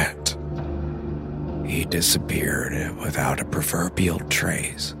to get. He disappeared without a proverbial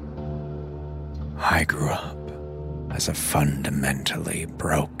trace. I grew up as a fundamentally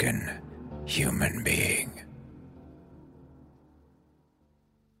broken human being.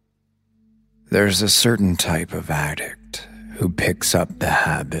 There's a certain type of addict who picks up the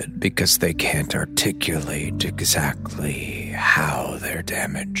habit because they can't articulate exactly how they're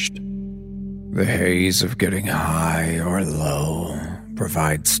damaged. The haze of getting high or low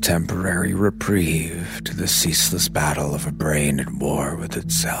provides temporary reprieve to the ceaseless battle of a brain at war with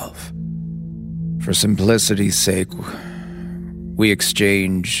itself. For simplicity's sake, we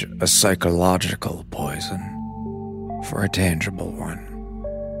exchange a psychological poison for a tangible one.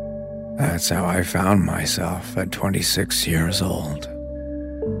 That's how I found myself at 26 years old.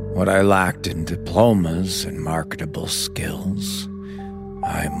 What I lacked in diplomas and marketable skills,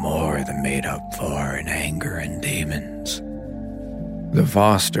 I more than made up for in anger and demons. The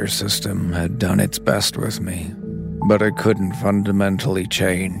foster system had done its best with me, but it couldn't fundamentally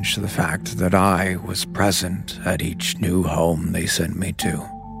change the fact that I was present at each new home they sent me to.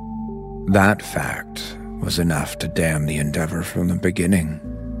 That fact was enough to damn the endeavor from the beginning.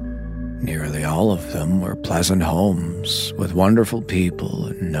 Nearly all of them were pleasant homes with wonderful people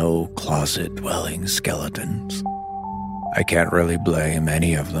and no closet-dwelling skeletons. I can't really blame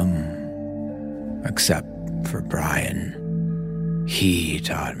any of them, except for Brian. He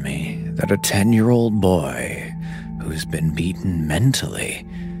taught me that a 10-year-old boy who's been beaten mentally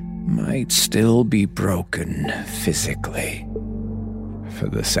might still be broken physically. For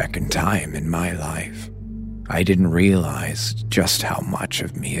the second time in my life, I didn't realize just how much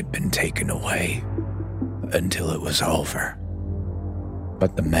of me had been taken away until it was over.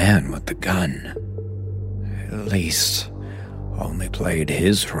 But the man with the gun, at least, only played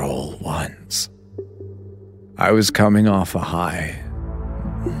his role once. I was coming off a high,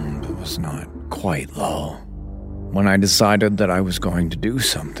 but was not quite low, when I decided that I was going to do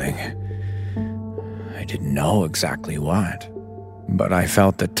something. I didn't know exactly what, but I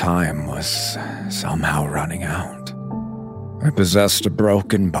felt that time was somehow running out. I possessed a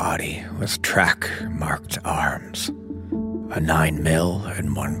broken body with track-marked arms, a 9mm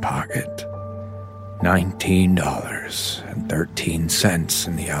in one pocket, $19.13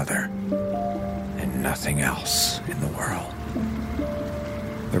 in the other, and nothing else in the world.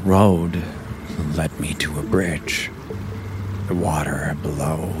 The road led me to a bridge. The water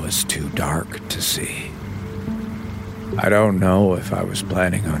below was too dark to see. I don't know if I was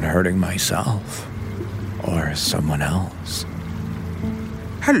planning on hurting myself or someone else.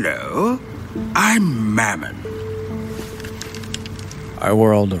 Hello, I'm Mammon. I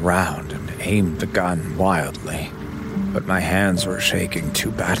whirled around and aimed the gun wildly, but my hands were shaking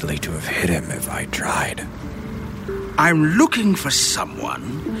too badly to have hit him if I tried. I'm looking for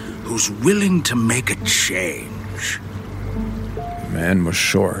someone who's willing to make a change. The man was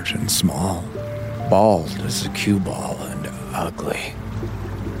short and small, bald as a cue ball and ugly.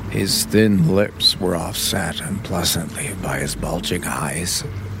 His thin lips were offset unpleasantly by his bulging eyes,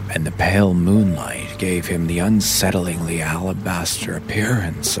 and the pale moonlight gave him the unsettlingly alabaster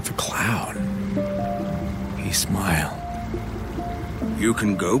appearance of a clown. He smiled. You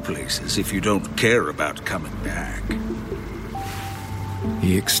can go places if you don't care about coming back.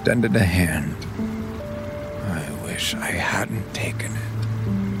 He extended a hand. I wish I hadn't taken it.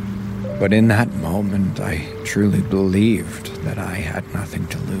 But in that moment, I truly believed that I had nothing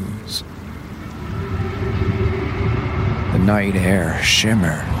to lose. The night air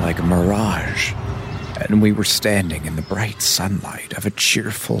shimmered like a mirage, and we were standing in the bright sunlight of a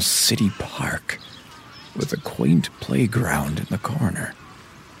cheerful city park with a quaint playground in the corner.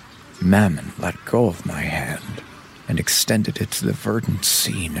 Mammon let go of my hand and extended it to the verdant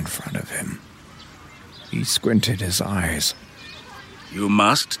scene in front of him. He squinted his eyes. You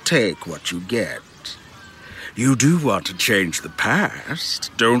must take what you get. You do want to change the past,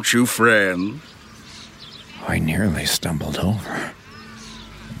 don't you, friend? I nearly stumbled over.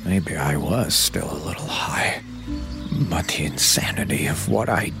 Maybe I was still a little high, but the insanity of what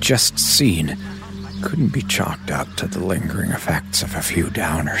I'd just seen couldn't be chalked up to the lingering effects of a few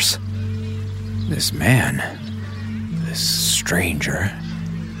downers. This man, this stranger,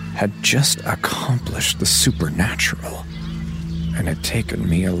 had just accomplished the supernatural and had taken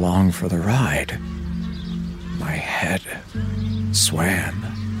me along for the ride. My head swam.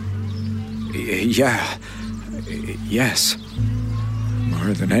 Yes.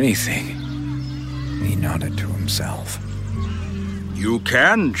 More than anything, he nodded to himself. You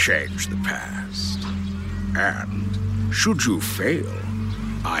can change the past. And, should you fail,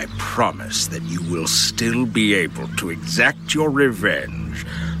 I promise that you will still be able to exact your revenge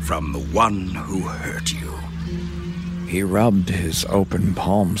from the one who hurt you. He rubbed his open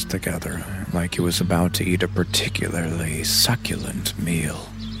palms together like he was about to eat a particularly succulent meal.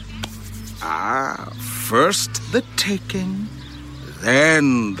 First the taking,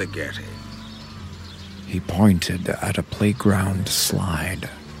 then the getting. He pointed at a playground slide.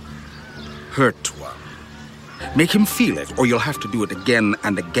 Hurt one, Make him feel it, or you'll have to do it again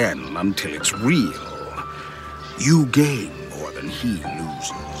and again until it's real. You gain more than he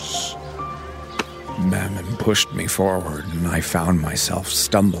loses. Mammon pushed me forward, and I found myself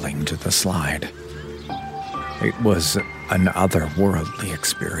stumbling to the slide. It was an otherworldly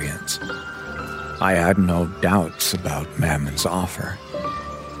experience. I had no doubts about Mammon's offer.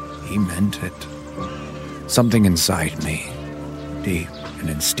 He meant it. Something inside me, deep and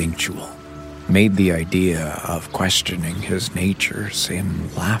instinctual, made the idea of questioning his nature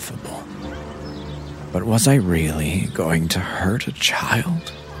seem laughable. But was I really going to hurt a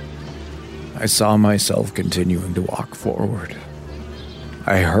child? I saw myself continuing to walk forward.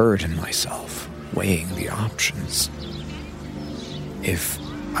 I heard in myself, weighing the options. If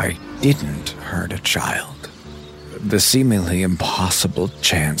I didn't hurt a child, the seemingly impossible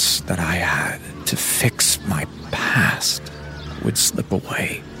chance that I had to fix my past would slip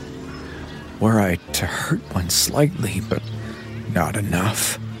away. Were I to hurt one slightly, but not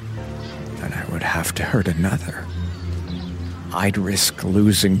enough, then I would have to hurt another. I'd risk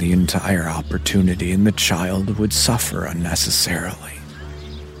losing the entire opportunity, and the child would suffer unnecessarily.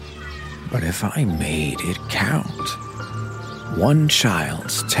 But if I made it count, one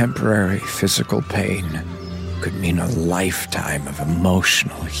child's temporary physical pain could mean a lifetime of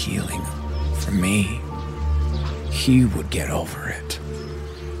emotional healing for me. He would get over it.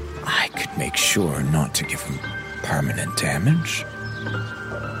 I could make sure not to give him permanent damage.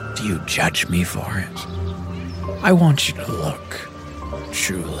 Do you judge me for it? I want you to look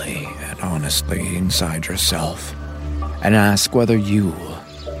truly and honestly inside yourself and ask whether you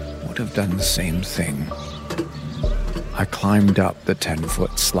would have done the same thing. I climbed up the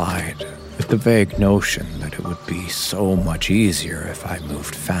 10-foot slide with the vague notion that it would be so much easier if I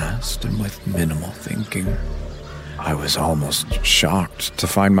moved fast and with minimal thinking. I was almost shocked to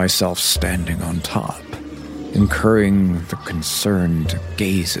find myself standing on top, incurring the concerned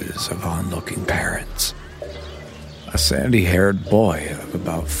gazes of onlooking parents. A sandy-haired boy of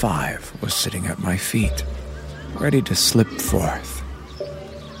about 5 was sitting at my feet, ready to slip forth.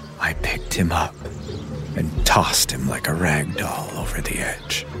 I picked him up and tossed him like a rag doll over the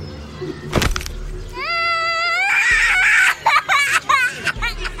edge.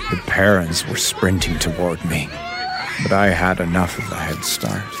 The parents were sprinting toward me, but I had enough of a head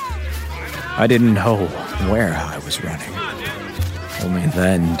start. I didn't know where I was running. Only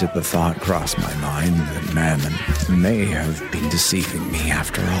then did the thought cross my mind that Mammon may have been deceiving me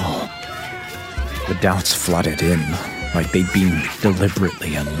after all. The doubts flooded in like they'd been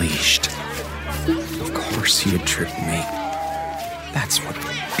deliberately unleashed. Of course he had tricked me. That's what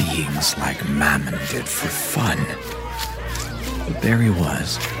beings like Mammon did for fun. But there he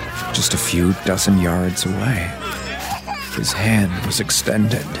was, just a few dozen yards away. His hand was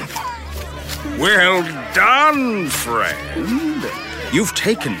extended. Well done, friend. You've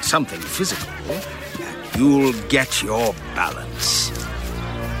taken something physical. You'll get your balance.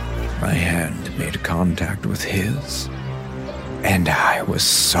 My hand made contact with his, and I was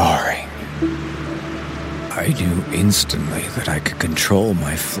soaring. I knew instantly that I could control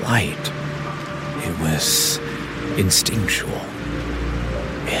my flight. It was instinctual.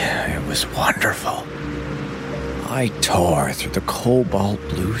 It was wonderful. I tore through the cobalt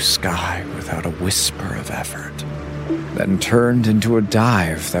blue sky without a whisper of effort, then turned into a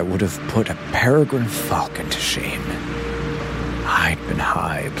dive that would have put a peregrine falcon to shame. I'd been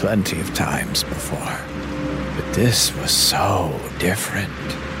high plenty of times before, but this was so different.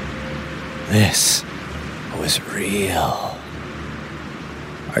 This was real.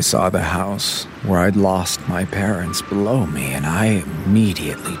 I saw the house where I'd lost my parents below me, and I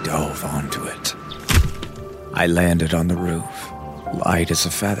immediately dove onto it. I landed on the roof, light as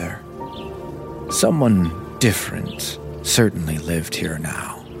a feather. Someone different certainly lived here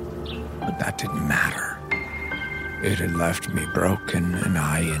now, but that didn't matter. It had left me broken, and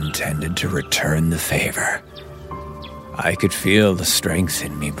I intended to return the favor. I could feel the strength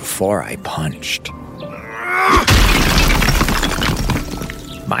in me before I punched.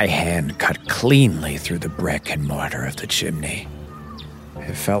 My hand cut cleanly through the brick and mortar of the chimney.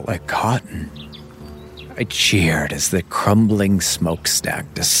 It felt like cotton. I cheered as the crumbling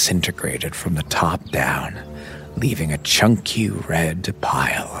smokestack disintegrated from the top down, leaving a chunky red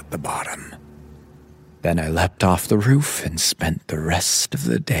pile at the bottom. Then I leapt off the roof and spent the rest of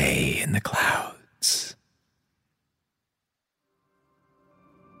the day in the clouds.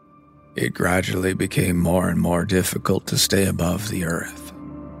 It gradually became more and more difficult to stay above the earth.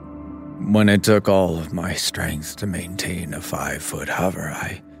 When it took all of my strength to maintain a 5-foot hover,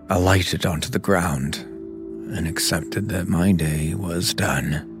 I alighted onto the ground and accepted that my day was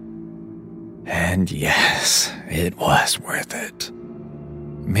done. And yes, it was worth it.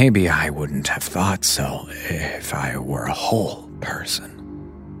 Maybe I wouldn't have thought so if I were a whole person.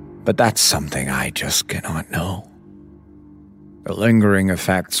 But that's something I just cannot know. The lingering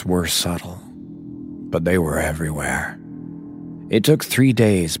effects were subtle, but they were everywhere. It took 3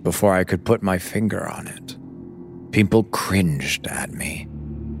 days before I could put my finger on it. People cringed at me.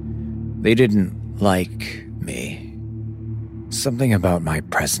 They didn't like me. Something about my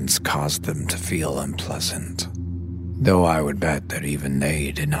presence caused them to feel unpleasant, though I would bet that even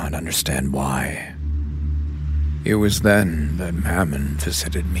they did not understand why. It was then that Mammon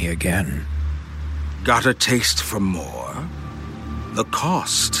visited me again. Got a taste for more? The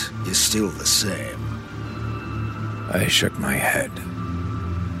cost is still the same. I shook my head.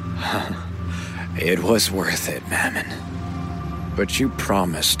 It was worth it, Mammon. But you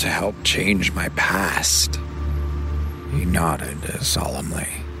promised to help change my past. He nodded solemnly.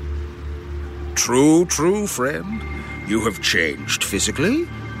 True, friend. You have changed physically,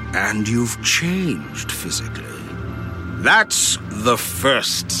 and you've changed physically. That's the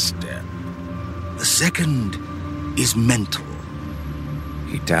first step. The second is mental.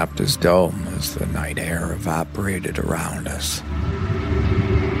 He tapped his dome as the night air evaporated around us.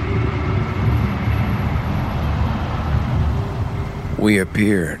 We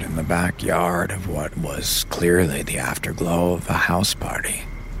appeared in the backyard of what was clearly the afterglow of a house party.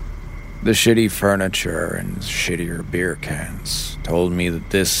 The shitty furniture and shittier beer cans told me that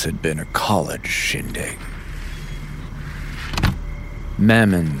this had been a college shindig.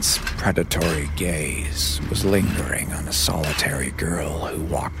 Mammon's predatory gaze was lingering on a solitary girl who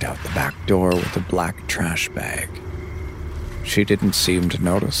walked out the back door with a black trash bag. She didn't seem to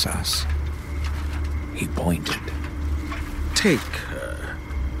notice us. He pointed. Take her.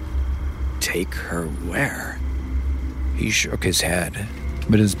 Take her where? He shook his head,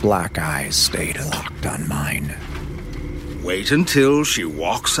 but his black eyes stayed locked on mine. Wait until she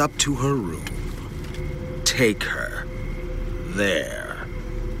walks up to her room. Take her. There.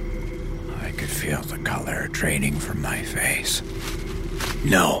 I could feel the color draining from my face.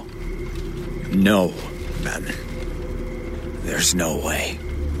 No, Mammon. There's no way.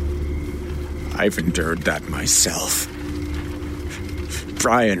 I've endured that myself.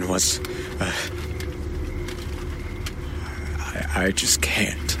 Brian was... I just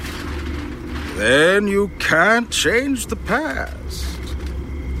can't. Then you can't change the past.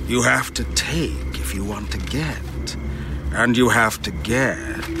 You have to take if you want to get. And you have to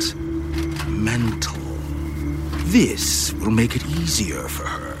get mental. This will make it easier for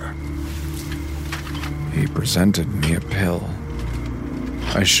her. He presented me a pill.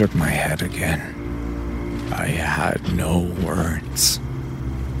 I shook my head again. I had no words.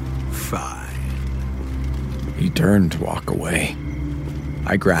 Fine. He turned to walk away.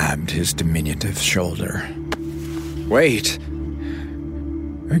 I grabbed his diminutive shoulder. Wait!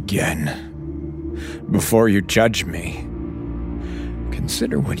 Again. Before you judge me,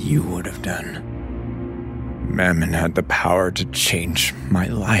 consider what you would have done. Mammon had the power to change my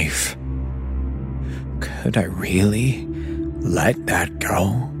life. Could I really let that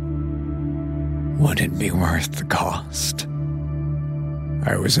go? Would it be worth the cost?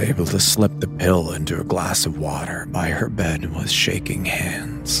 I was able to slip the pill into a glass of water by her bed with shaking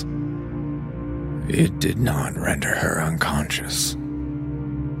hands. It did not render her unconscious,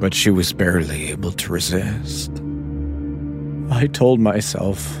 but she was barely able to resist. I told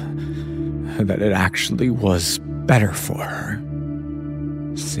myself that it actually was better for her,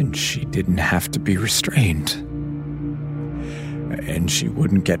 since she didn't have to be restrained, and she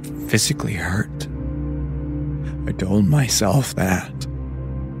wouldn't get physically hurt. I told myself that.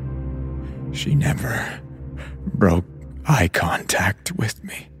 She never broke eye contact with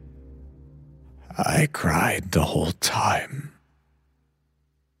me. I cried the whole time.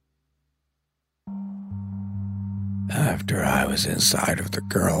 After I was inside of the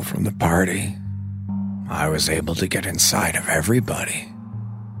girl from the party, I was able to get inside of everybody.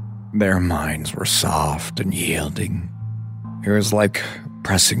 Their minds were soft and yielding. It was like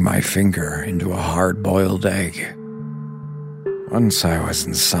pressing my finger into a hard-boiled egg. Once I was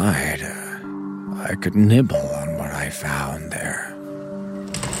inside, I could nibble on what I found there.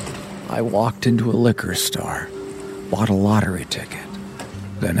 I walked into a liquor store, bought a lottery ticket,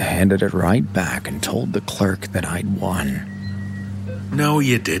 then handed it right back and told the clerk that I'd won. No,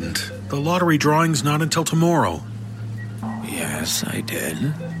 you didn't. The lottery drawing's not until tomorrow. Yes, I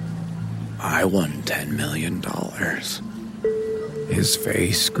did. I won $10 million. His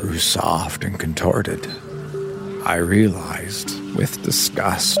face grew soft and contorted. I realized with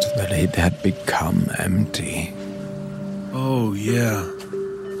disgust that it had become empty. Oh, yeah.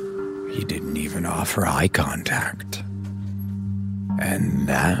 He didn't even offer eye contact. And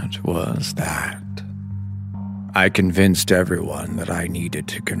that was that. I convinced everyone that I needed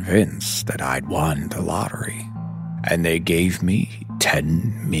to convince that I'd won the lottery, and they gave me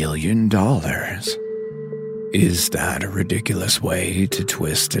 $10 million. Is that a ridiculous way to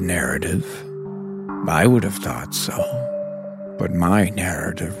twist a narrative? I would have thought so, but my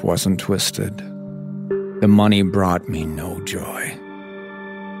narrative wasn't twisted. The money brought me no joy.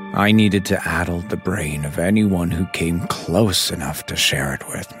 I needed to addle the brain of anyone who came close enough to share it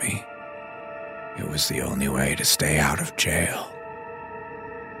with me. It was the only way to stay out of jail.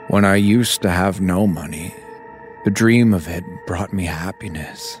 When I used to have no money, the dream of it brought me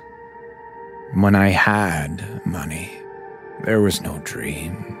happiness. When I had money, there was no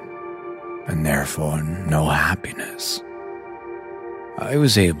dream, and therefore no happiness. I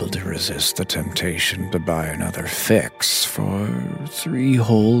was able to resist the temptation to buy another fix for 3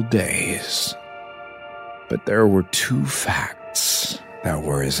 whole days. But there were 2 facts that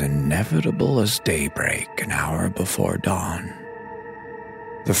were as inevitable as daybreak an hour before dawn.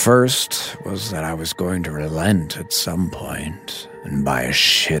 The first was that I was going to relent at some point and buy a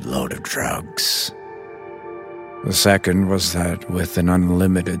shitload of drugs. The second was that with an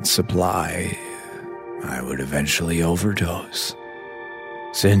unlimited supply, I would eventually overdose.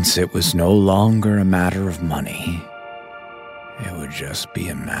 Since it was no longer a matter of money, it would just be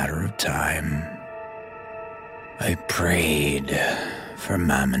a matter of time. I prayed for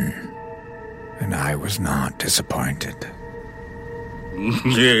Mammon, and I was not disappointed.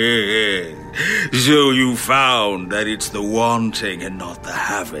 So you found that it's the wanting and not the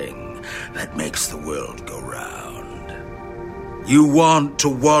having that makes the world go round. You want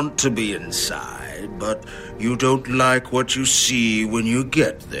to be inside, but you don't like what you see when you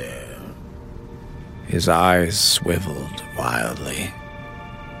get there. His eyes swiveled wildly.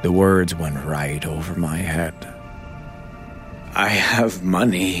 The words went right over my head. I have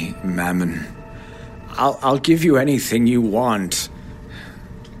money, Mammon. I'll give you anything you want.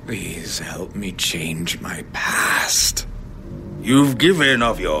 Please help me change my past. You've given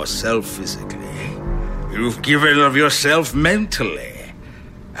of yourself physically. You've given of yourself mentally.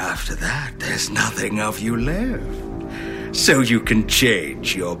 After that, there's nothing of you left. So you can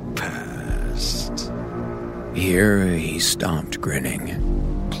change your past. Here he stopped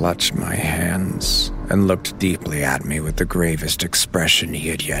grinning, clutched my hands, and looked deeply at me with the gravest expression he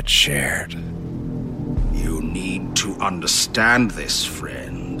had yet shared. You need to understand this,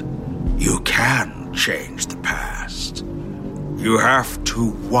 friend. You can change the past. You have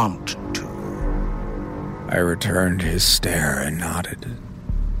to want to. I returned his stare and nodded.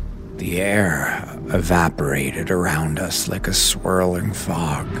 The air evaporated around us like a swirling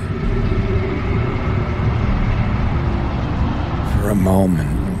fog. For a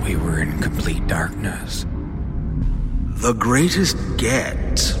moment, we were in complete darkness. The greatest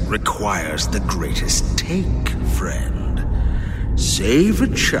get requires the greatest take, friend. Save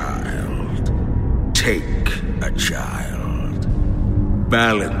a child. Take a child.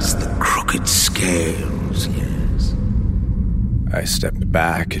 Balance the crooked scales, yes. I stepped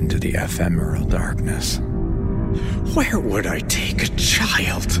back into the ephemeral darkness. Where would I take a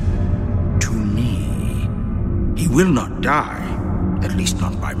child? To me. He will not die, at least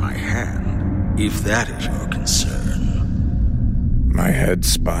not by my hand, if that is your concern. My head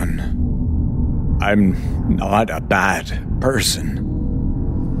spun. I'm not a bad person.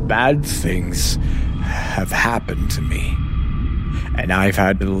 Bad things have happened to me, and I've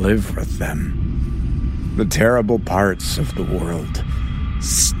had to live with them. The terrible parts of the world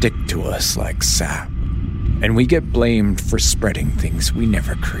stick to us like sap, and we get blamed for spreading things we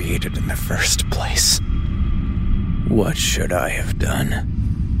never created in the first place. What should I have done?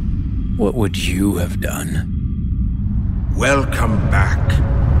 What would you have done? Welcome back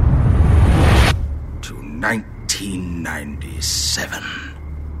to 1997.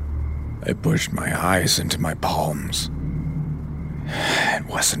 I pushed my eyes into my palms. It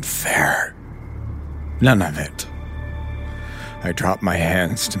wasn't fair. None of it. I dropped my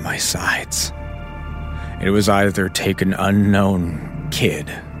hands to my sides. It was either take an unknown kid,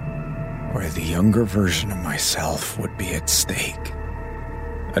 or the younger version of myself would be at stake.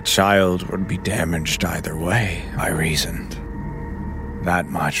 A child would be damaged either way, I reasoned. That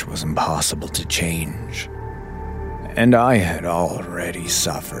much was impossible to change. And I had already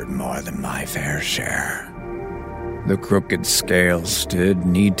suffered more than my fair share. The crooked scales did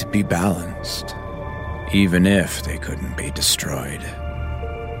need to be balanced, even if they couldn't be destroyed.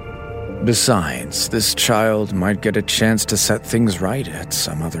 Besides, this child might get a chance to set things right at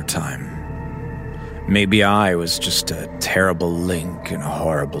some other time. Maybe I was just a terrible link in a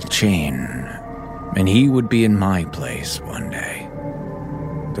horrible chain, and he would be in my place one day.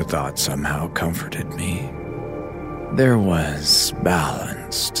 The thought somehow comforted me. There was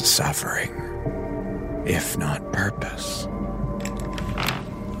balance to suffering, if not purpose.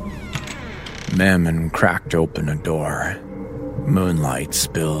 Mammon cracked open a door. Moonlight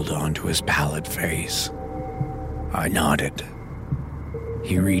spilled onto his pallid face. I nodded.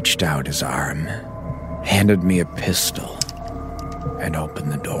 He reached out his arm, handed me a pistol, and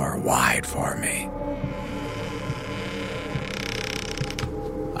opened the door wide for me.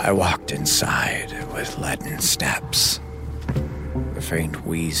 I walked inside with leaden steps. The faint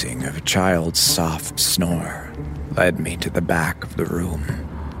wheezing of a child's soft snore led me to the back of the room.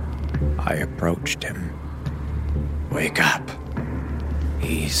 I approached him. "Wake up."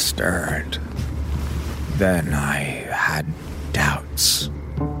 He stirred. Then I had doubts.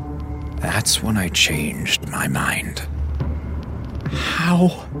 That's when I changed my mind.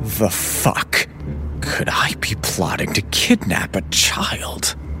 How the fuck could I be plotting to kidnap a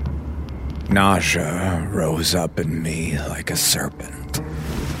child? Nausea rose up in me like a serpent.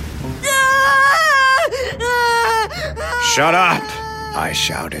 "Shut up!" I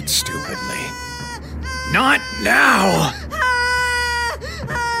shouted stupidly. "Not now!"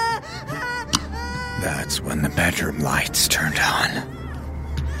 That's when the bedroom lights turned on.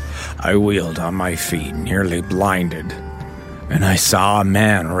 I wheeled on my feet, nearly blinded, and I saw a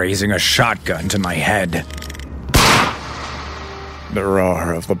man raising a shotgun to my head. The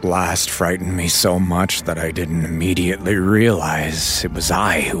roar of the blast frightened me so much that I didn't immediately realize it was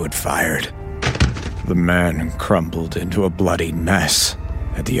I who had fired. The man crumpled into a bloody mess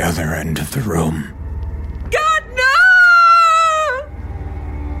at the other end of the room. God, no!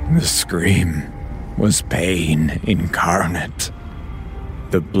 The scream was pain incarnate.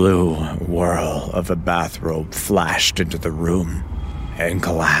 The blue whirl of a bathrobe flashed into the room and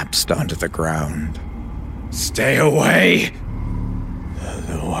collapsed onto the ground. "Stay away!"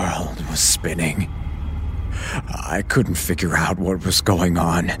 The world was spinning. I couldn't figure out what was going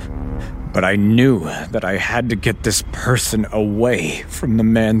on, but I knew that I had to get this person away from the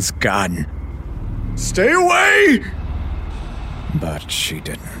man's gun. "Stay away!" But she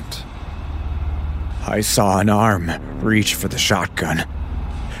didn't. I saw an arm reach for the shotgun.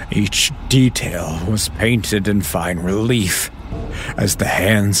 Each detail was painted in fine relief as the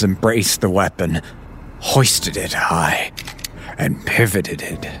hands embraced the weapon, hoisted it high, and pivoted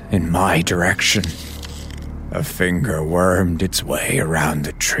it in my direction. A finger wormed its way around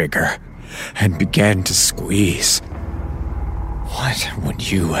the trigger and began to squeeze. What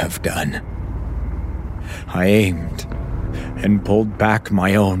would you have done? I aimed and pulled back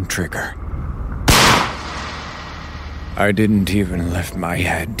my own trigger. I didn't even lift my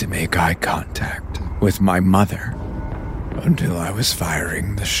head to make eye contact with my mother until I was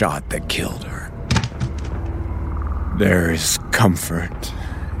firing the shot that killed her. There is comfort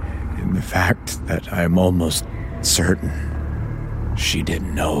in the fact that I'm almost certain she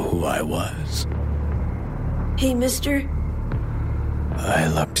didn't know who I was. Hey, mister. I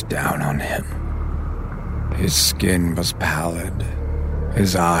looked down on him. His skin was pallid.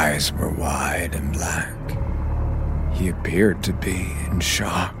 His eyes were wide and black. He appeared to be in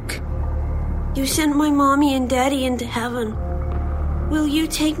shock. You sent my mommy and daddy into heaven. Will you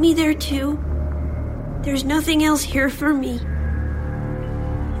take me there too? There's nothing else here for me.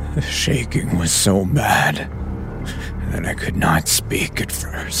 The shaking was so bad that I could not speak at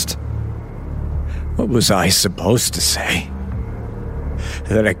first. What was I supposed to say?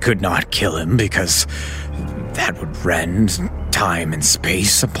 That I could not kill him because that would rend time and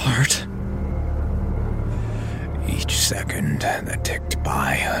space apart? Each second that ticked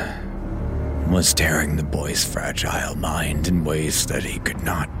by was tearing the boy's fragile mind in ways that he could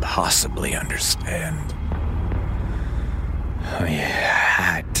not possibly understand. I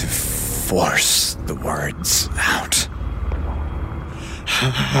had to force the words out.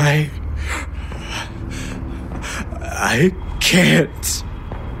 I can't.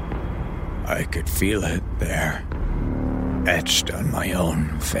 I could feel it there, etched on my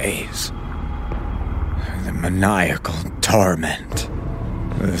own face. The maniacal torment.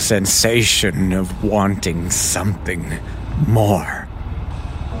 The sensation of wanting something more.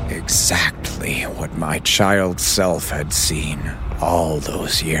 Exactly what my child self had seen all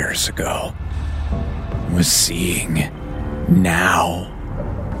those years ago. Was seeing now.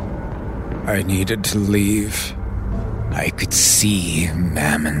 I needed to leave. I could see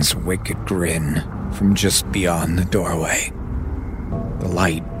Mammon's wicked grin from just beyond the doorway. The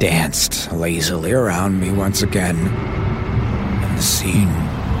light danced lazily around me once again, and the scene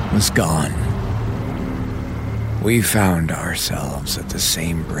was gone. We found ourselves at the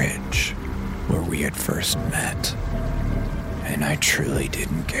same bridge where we had first met, and I truly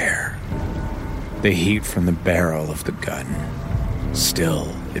didn't care. The heat from the barrel of the gun,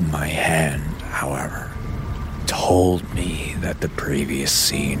 still in my hand, however, told me that the previous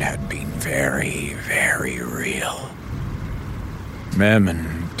scene had been very, very real.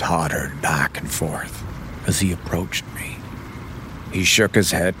 Mammon tottered back and forth as he approached me. He shook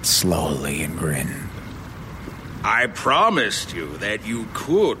his head slowly and grinned. I promised you that you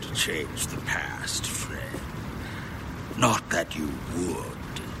could change the past, friend. Not that you would.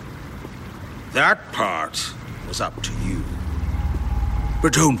 That part was up to you.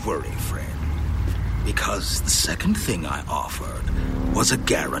 But don't worry, friend, because the second thing I offered was a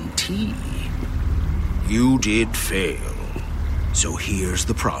guarantee. You did fail, so here's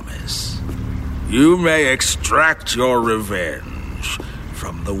the promise. You may extract your revenge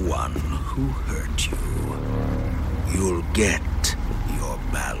from the one who hurt you. You'll get your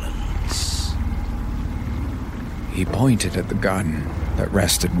balance. He pointed at the gun that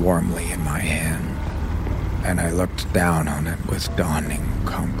rested warmly in my hand, and I looked down on it with dawning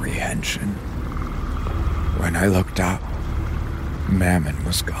comprehension. When I looked up, Mammon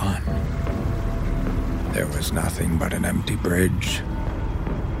was gone. There was nothing but an empty bridge,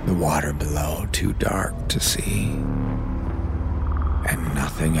 the water below too dark to see, and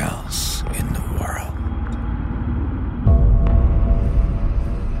nothing else in the world.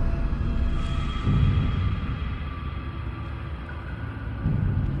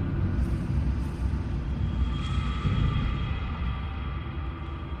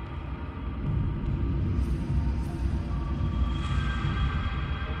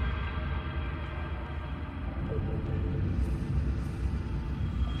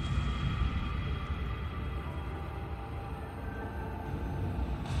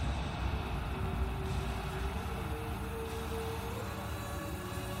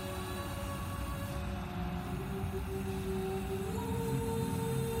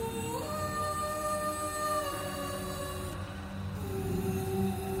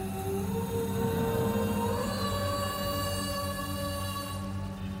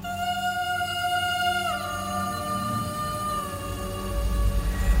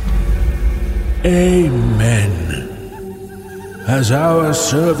 Amen. As our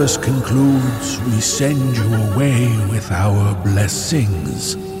service concludes, we send you away with our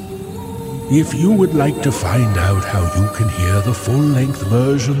blessings. If you would like to find out how you can hear the full-length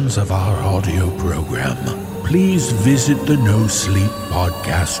versions of our audio program, please visit the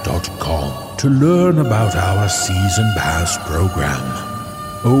NoSleepPodcast.com to learn about our Season Pass program.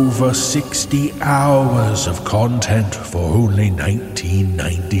 Over 60 hours of content for only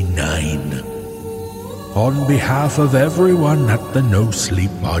 $19.99. On behalf of everyone at the No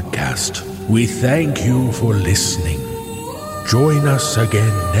Sleep Podcast, we thank you for listening. Join us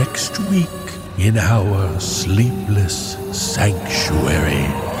again next week in our sleepless sanctuary.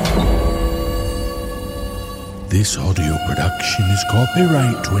 This audio production is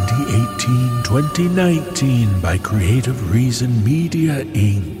copyright 2018-2019 by Creative Reason Media,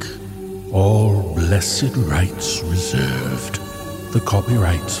 Inc. All blessed rights reserved. The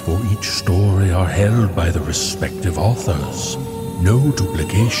copyrights for each story are held by the respective authors. No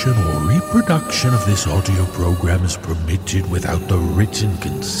duplication or reproduction of this audio program is permitted without the written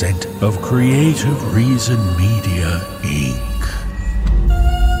consent of Creative Reason Media, Inc.